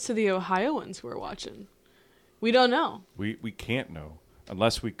was just to the Ohioans who were watching. We don't know. We can't know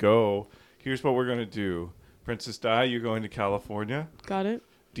unless we go. Here's what we're going to do. Princess Di, you're going to California. Got it?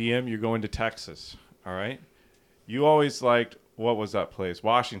 DM, you're going to Texas. All right? You always liked, what was that place?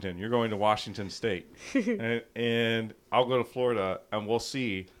 Washington. You're going to Washington State. and I'll go to Florida, and we'll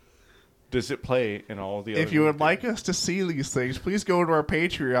see, does it play in all the other If you would movies? like us to see these things, please go to our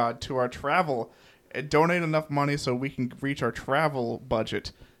Patreon, to our travel, and donate enough money so we can reach our travel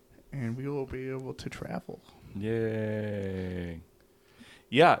budget, and we will be able to travel. Yay.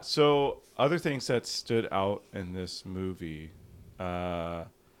 Yeah, so other things that stood out in this movie.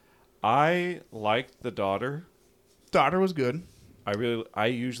 I liked the daughter. Daughter was good. I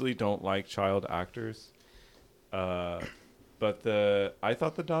usually don't like child actors. But I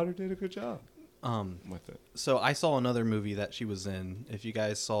thought the daughter did a good job with it. So I saw another movie that she was in. If you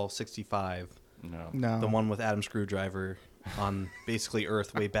guys saw 65, No. the one with Adam Screwdriver on basically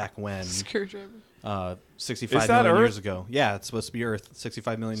Earth way back when, Screwdriver. 65 Is that million Earth? years ago. Yeah, it's supposed to be Earth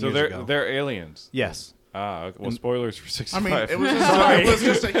 65 million So years ago. they're aliens. Yes. Well, spoilers for 65. I mean, it was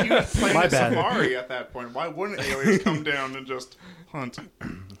just a huge My planet bad. safari at that point. Why wouldn't aliens come down and just Hunt.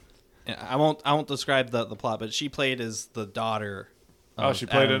 I won't describe the plot, but she played as the daughter. Oh, she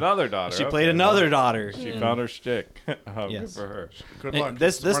played another daughter. She played another daughter. She found her shtick. Yes. Good for her. Good luck.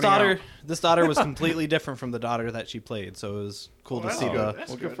 This It's running daughter out. this daughter was completely different from the daughter that she played, so it was cool to that's see good. the.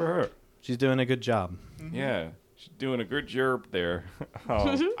 That's Good for her. She's doing a good job. Yeah, she's doing a good job there.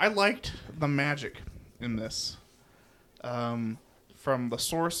 I liked the magic in this. From the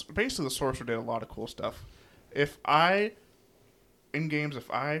source, basically the sorcerer did a lot of cool stuff. In games, if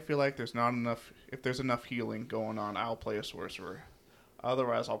I feel like there's enough healing going on, I'll play a sorcerer.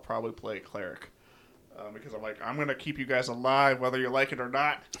 Otherwise, I'll probably play a cleric. Because I'm going to keep you guys alive whether you like it or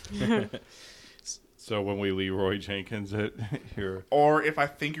not. So when we Leroy Jenkins it here, Or if I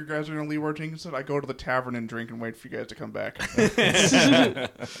think you guys are going to Leroy Jenkins it, I go to the tavern and drink and wait for you guys to come back. Did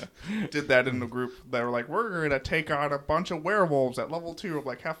that in the group. They were like, we're going to take on a bunch of werewolves at level 2. I'm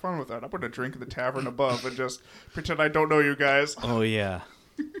like, have fun with that. I'm going to drink in the tavern above and just pretend I don't know you guys. Oh yeah,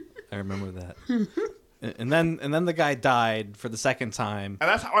 I remember that. And then the guy died for the second time. And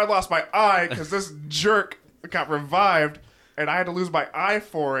that's how I lost my eye, because this jerk got revived, and I had to lose my eye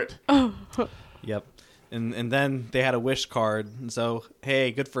for it. Yep. And then they had a wish card. And so,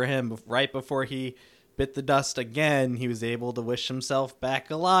 hey, good for him. Right before he bit the dust again, he was able to wish himself back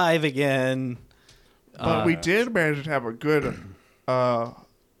alive again. But we did manage to have a good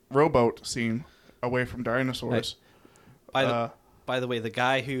rowboat scene away from dinosaurs. By the way, the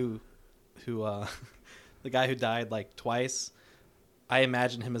guy who the guy who died like twice, I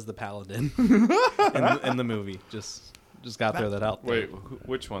imagine him as the paladin in the movie. Just gotta throw that out there. wait,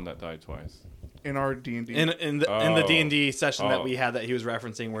 which one that died twice? In our D&D. In the D&D session that Oh. we had that he was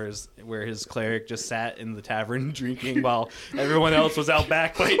referencing, where his cleric just sat in the tavern drinking while everyone else was out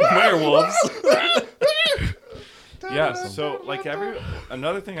back fighting werewolves. Yeah, so like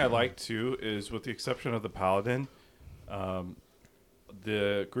another thing I like too is, with the exception of the paladin,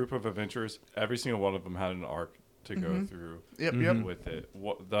 the group of adventurers, every single one of them had an arc to go through. Yep. With it.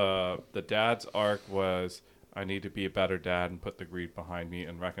 The dad's arc was, I need to be a better dad and put the greed behind me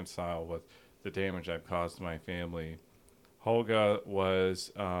and reconcile with the damage I've caused my family. Holga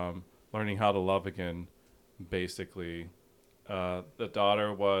was learning how to love again, basically. The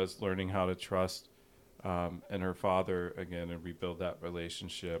daughter was learning how to trust and her father again and rebuild that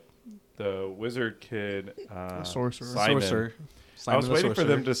relationship. The wizard kid, sorcerer. Sorcerer. I was Simon the waiting for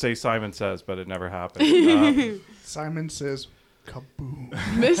Sorcerer. them to say Simon Says, but it never happened. Simon says,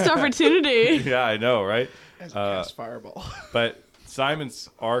 kaboom. Missed opportunity. Yeah, I know, right? As cast fireball. But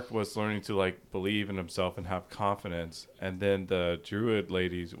Simon's arc was learning to like believe in himself and have confidence, and then the druid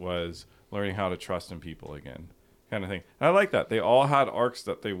ladies was learning how to trust in people again, kind of thing. And I like that they all had arcs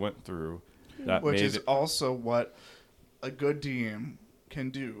that they went through, that Which made is it, also what a good DM can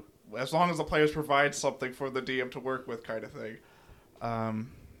do. As long as the players provide something for the DM to work with, kind of thing.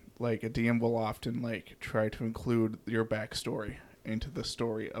 Like a DM will often like try to include your backstory into the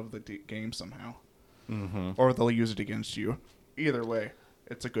story of the game somehow. Or they'll use it against you. Either way,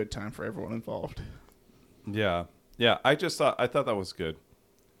 it's a good time for everyone involved. yeah. I thought that was good.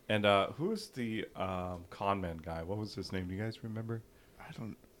 And who's the con man guy? What was his name? Do you guys remember? I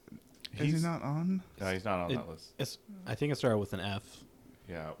don't. Is he not on? No, he's not on that list. I think it started with an F.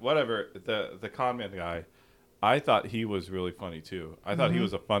 Yeah, whatever. The con man guy, I thought he was really funny too. I thought he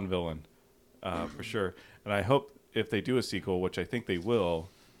was a fun villain, for sure. And I hope if they do a sequel, which I think they will,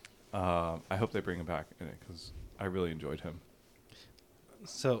 I hope they bring him back in it, because I really enjoyed him.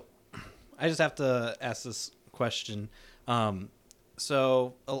 So, I just have to ask this question.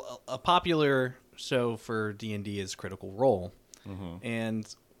 So, a popular show for D&D is Critical Role. And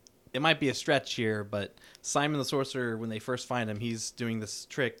it might be a stretch here, but Simon the Sorcerer, when they first find him, he's doing this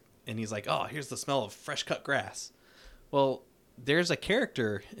trick, and he's like, oh, here's the smell of fresh cut grass. Well, there's a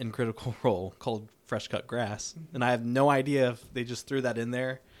character in Critical Role called Fresh Cut Grass, and I have no idea if they just threw that in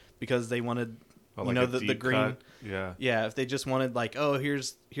there because they wanted, Like a the deep green. cut? Yeah. Yeah, if they just wanted like, oh,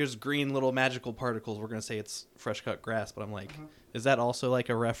 here's green little magical particles, we're gonna say it's fresh cut grass. But I'm like, is that also like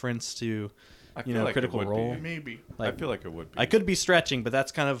a reference to, I feel like it Critical would Role? be. Maybe. Like, I feel like it would be. I could be stretching, but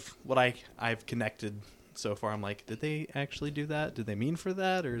that's kind of what I've connected so far. I'm like, did they actually do that? Did they mean for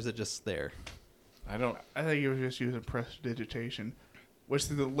that, or is it just there? I don't. I think he was just using prestidigitation, which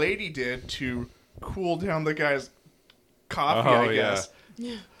the lady did to cool down the guy's coffee. Oh, I guess.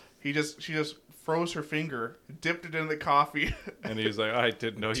 Yeah. She just froze her finger, dipped it in the coffee. And he's like, I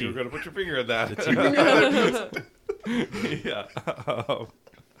didn't know you were going to put your finger in that. Yeah.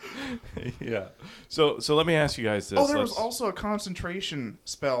 Yeah. So let me ask you guys this. Oh, there was also a concentration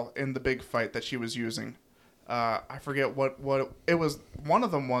spell in the big fight that she was using. I forget what it was. One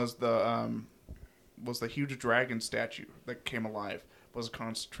of them was was the huge dragon statue that came alive. Was a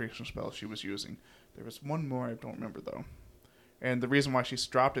concentration spell she was using. There was one more I don't remember though. And the reason why she's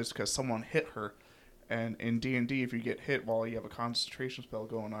dropped is because someone hit her. And in D&D, if you get hit while you have a concentration spell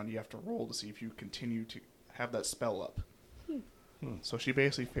going on, you have to roll to see if you continue to have that spell up. So she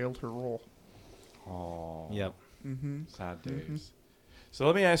basically failed her roll. Oh. Yep. Mm-hmm. Sad days. So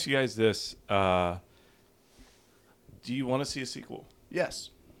let me ask you guys this. Do you want to see a sequel? Yes.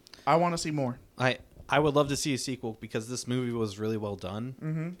 I want to see more. I would love to see a sequel because this movie was really well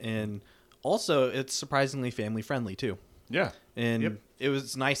done. And also, it's surprisingly family friendly, too. Yeah. And it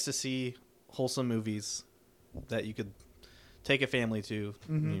was nice to see wholesome movies that you could take a family to.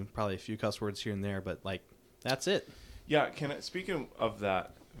 I mean, probably a few cuss words here and there, but like that's it. Yeah. Speaking of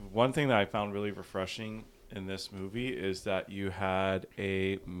that, one thing that I found really refreshing in this movie is that you had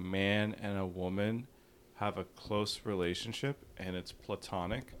a man and a woman have a close relationship, and it's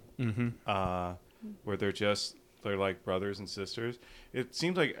platonic, where they're like brothers and sisters. It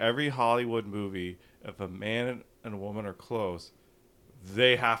seems like every Hollywood movie, if a man and a woman are close,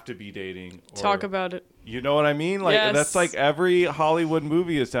 they have to be dating. Talk about it. You know what I mean? Like Yes. That's like every Hollywood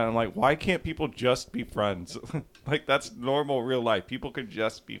movie is that. I'm like, why can't people just be friends? Like that's normal real life. People could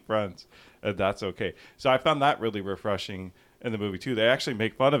just be friends, and that's okay. So I found that really refreshing in the movie too. They actually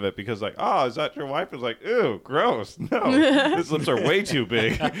make fun of it because like, oh, is that your wife? It's like, ew, gross. No, his lips are way too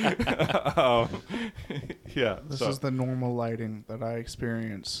big. Yeah. This is the normal lighting that I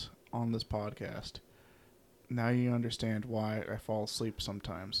experience on this podcast. Now you understand why I fall asleep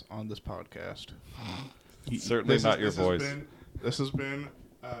sometimes on this podcast. Certainly not your voice. This has been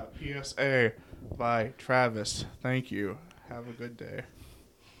PSA by Travis. Thank you. Have a good day.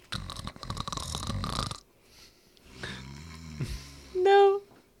 No.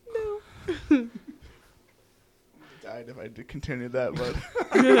 Died if I did continue that, but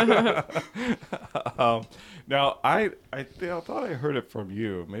Now I thought I heard it from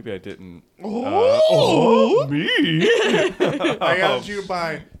you. Maybe I didn't. Me. I got you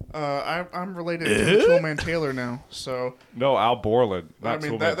by. I'm related to Toolman Taylor now, so No, Al Borland. I Not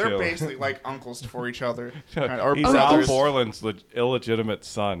mean Toolman they're Taylor. basically like uncles for each other, or He's Al brothers. Borland's illegitimate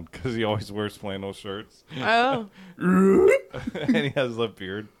son because he always wears flannel shirts Oh. and he has a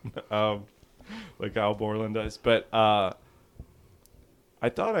beard, like Al Borland does. But I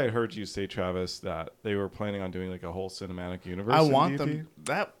thought I heard you say, Travis, that they were planning on doing like a whole cinematic universe. I in want D&D.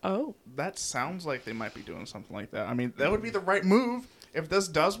 them. Oh. That sounds like they might be doing something like that. I mean, that would be the right move if this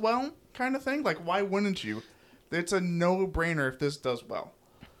does well, kind of thing. Like, why wouldn't you? It's a no-brainer if this does well.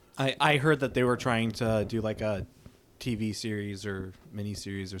 I heard that they were trying to do like a TV series or mini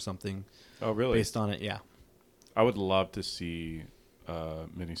series or something. Oh, really? Based on it, yeah. I would love to see a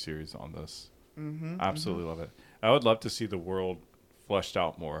miniseries on this. Absolutely love it. I would love to see the world fleshed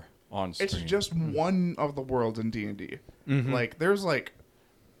out more on screen. It's just one of the worlds in D&D. Like, there's like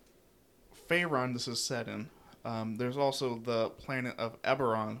Faerun. This is set in. There's also the planet of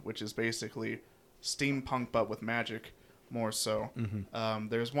Eberron, which is basically steampunk but with magic, more so.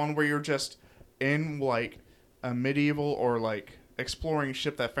 There's one where you're just in like a medieval or like exploring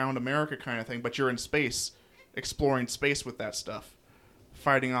ship that found America kind of thing, but you're in space, exploring space with that stuff,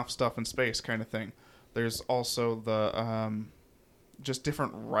 fighting off stuff in space kind of thing. There's also the just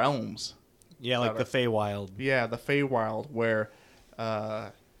different realms. Yeah, like the Feywild. Yeah, the Feywild, where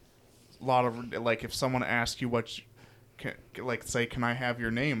a lot of like if someone asks you like say, can I have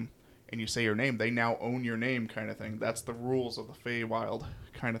your name? And you say your name, they now own your name, kind of thing. That's the rules of the Feywild,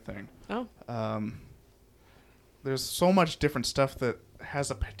 kind of thing. Oh. There's so much different stuff that has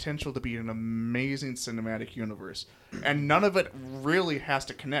a potential to be an amazing cinematic universe, and none of it really has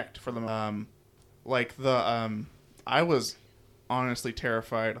to connect for them. Like the I was honestly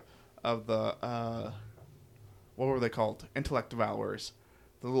terrified of the what were they called? Intellect devourers,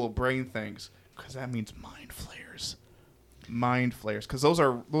 the little brain things, because that means mind flayers. Mind flayers, because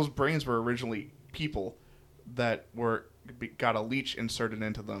those brains were originally people that got a leech inserted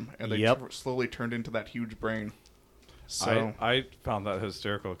into them, and they slowly turned into that huge brain. So I found that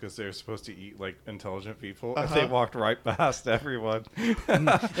hysterical because they were supposed to eat like intelligent people, and they walked right past everyone. And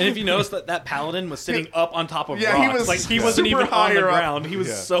if you notice that paladin was sitting up on top of Yeah, rocks, he he wasn't super even on the higher up. ground. He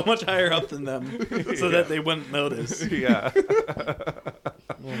was so much higher up than them, so that they wouldn't notice. Yeah. Oh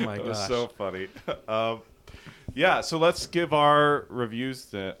my That was gosh! so funny. Yeah, so let's give our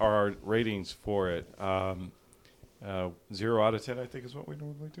reviews, our ratings for it. 0 out of 10, I think, is what we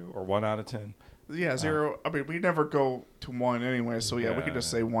normally do, or 1 out of 10. yeah, 0. I mean, we never go to 1 anyway, so yeah, we could just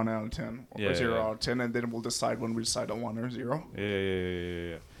say 1 out of 10 or 0 out of 10, and then we'll decide when we decide on 1 or 0.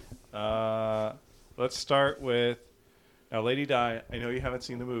 Yeah. Let's start with Lady Di. I know you haven't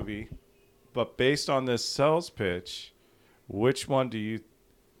seen the movie, But based on this sales pitch, which one do you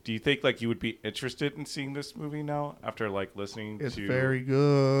think like you would be interested in seeing this movie now after like listening It's to very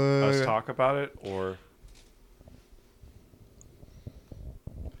good. us talk about it, or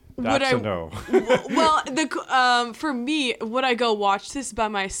Would that's I- a no? Well, for me, would I go watch this by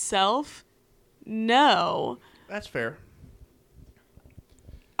myself? No. That's fair.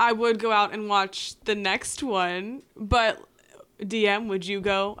 I would go out and watch the next one, but DM, would you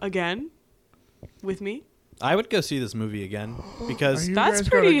go again with me? I would go see this movie again Are because you That's guys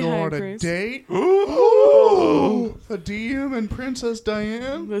pretty gonna go high on a praise. date? Ooh, the DM and Princess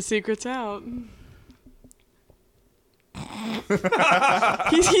Diane. The secret's out.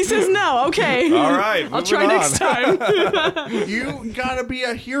 he says no. Okay. All right, I'll moving try on. next time. You gotta be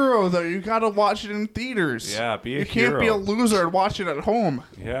a hero, though. You gotta watch it in theaters. Yeah, be a You can't be a hero. loser and watch it at home.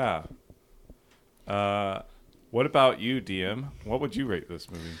 Yeah. What about you, DM? What would you rate this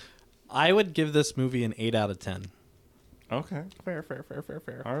movie? I would give this movie an 8 out of 10. Okay. Fair.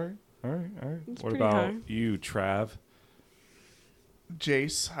 All right. It's What pretty about high. you, Trav?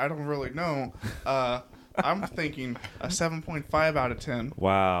 Jace, I don't really know. I'm thinking a 7.5 out of 10.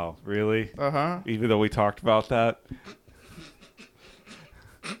 Wow, really? Uh-huh. Even though we talked about that?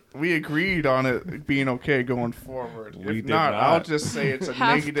 We agreed on it being okay going forward. We If did not, not. I'll just say it's a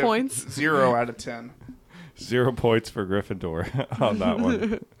Half negative points. 0 out of 10. 0 points for Gryffindor on that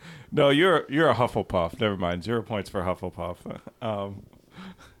one. No, you're a Hufflepuff. Never mind. 0 points for Hufflepuff.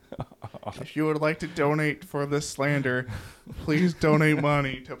 If you would like to donate for this slander, please donate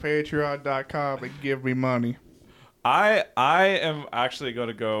money to patreon.com and give me money. I am actually going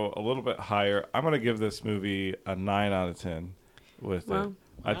to go a little bit higher. I'm going to give this movie a 9 out of 10 with it. Wow.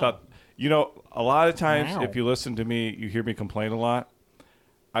 I thought, a lot of times Wow. if you listen to me, you hear me complain a lot.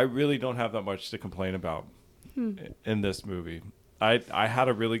 I really don't have that much to complain about in this movie. I had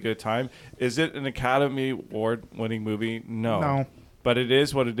a really good time. Is it an Academy Award winning movie? No. But it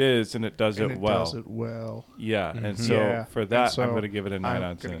is what it is, and it does And it it well. does it well. Yeah, and so Yeah, for and that, so I'm going to give it a 9 I'm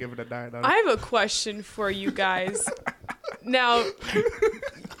out of 10. going to give it a 9 out of I have a question for you guys. Now,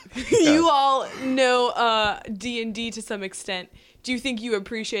 you all know D&D to some extent. Do you think you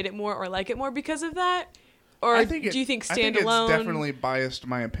appreciate it more or like it more because of that? Or do you think I think standalone? it's definitely biased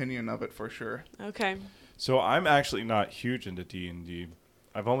my opinion of it for sure. Okay. So I'm actually not huge into D&D.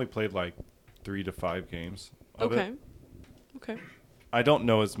 I've only played like 3 to 5 games of Okay. it. Okay. I don't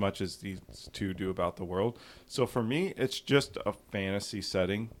know as much as these two do about the world. So for me, it's just a fantasy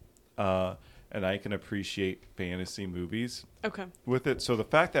setting, and I can appreciate fantasy movies Okay. with it. So the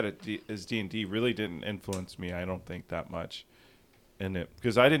fact that it is D&D really didn't influence me, I don't think, that much in it.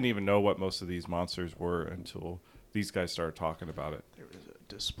 Because I didn't even know what most of these monsters were until these guys started talking about it. There is a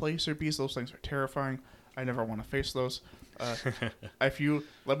displacer beast. Those things are terrifying. I never want to face those. If you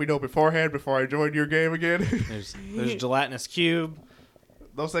let me know beforehand before I join your game again. There's gelatinous cube.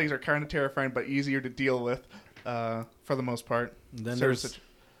 Those things are kind of terrifying, but easier to deal with for the most part. Then So there's it's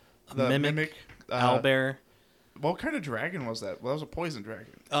a mimic, owlbear. What kind of dragon was that? Well, that was a poison dragon.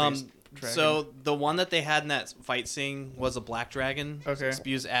 Based dragon. So the one that they had in that fight scene was a black dragon. Okay.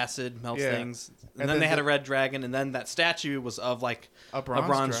 Spews acid, melts Yeah. things. And, And then then they had the- a red dragon, and then that statue was of like a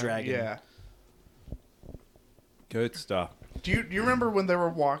bronze dragon. Yeah. Good stuff. Do you remember when they were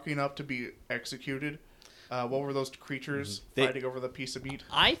walking up to be executed? What were those creatures fighting over the piece of meat?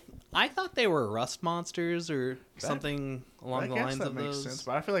 I thought they were rust monsters or something along the lines that of makes those. sense,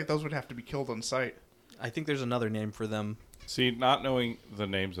 but I feel like those would have to be killed on sight. I think there's another name for them. See, not knowing the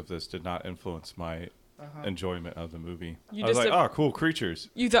names of this did not influence my enjoyment of the movie. You I was just like, oh, cool creatures.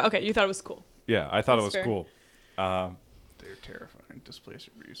 You thought it was cool. Yeah, I thought That's it was fair. cool. They're terrifying.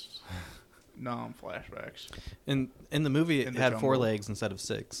 Displacer beasts. Flashbacks. In the movie, it In the had 4 jungle. legs instead of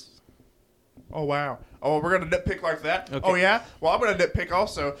 6. Oh wow! Oh, we're gonna nitpick like that. Okay. Oh yeah. Well, I'm gonna nitpick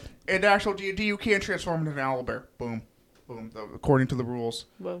also. In actual D&D, you can't transform into an owlbear. Boom, boom. According to the rules.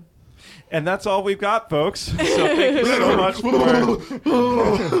 Whoa. And that's all we've got, folks. So thank you so much for...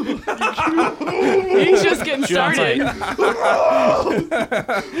 He's just getting started.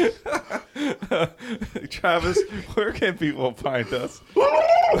 Travis, where can people find us?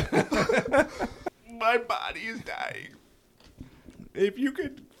 My body is dying. If you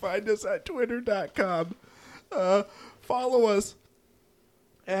could find us at twitter.com, follow us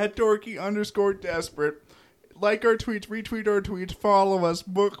at dorky_desperate. Like our tweets, retweet our tweets, follow us,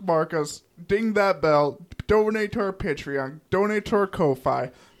 bookmark us, ding that bell, donate to our Patreon, donate to our Ko-Fi,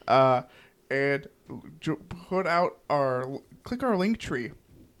 and click our link tree.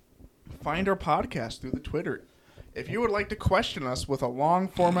 Find our podcast through the Twitter. if you would like to question us with a long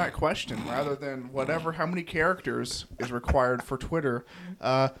format question rather than how many characters is required for Twitter,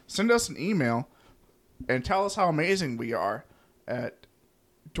 send us an email and tell us how amazing we are at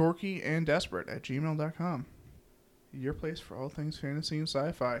dorkyanddesperate@gmail.com. Your place for all things fantasy and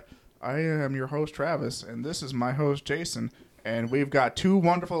sci-fi. I am your host, Travis, and this is my host, Jason. And we've got 2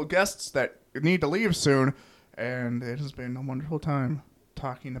 wonderful guests that need to leave soon. And it has been a wonderful time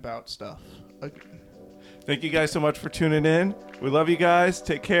talking about stuff. Thank you guys so much for tuning in. We love you guys.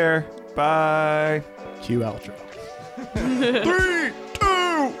 Take care. Bye. Cue outro. 3, 2,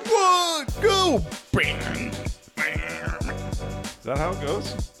 1, go! Bam! Is that how it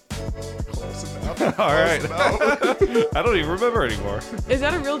goes? Close enough. All right. Close enough. I don't even remember anymore. Is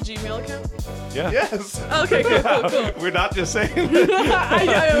that a real Gmail account? Yeah. Yes. Okay, cool. We're not just saying.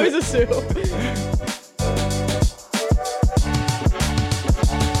 I always assume.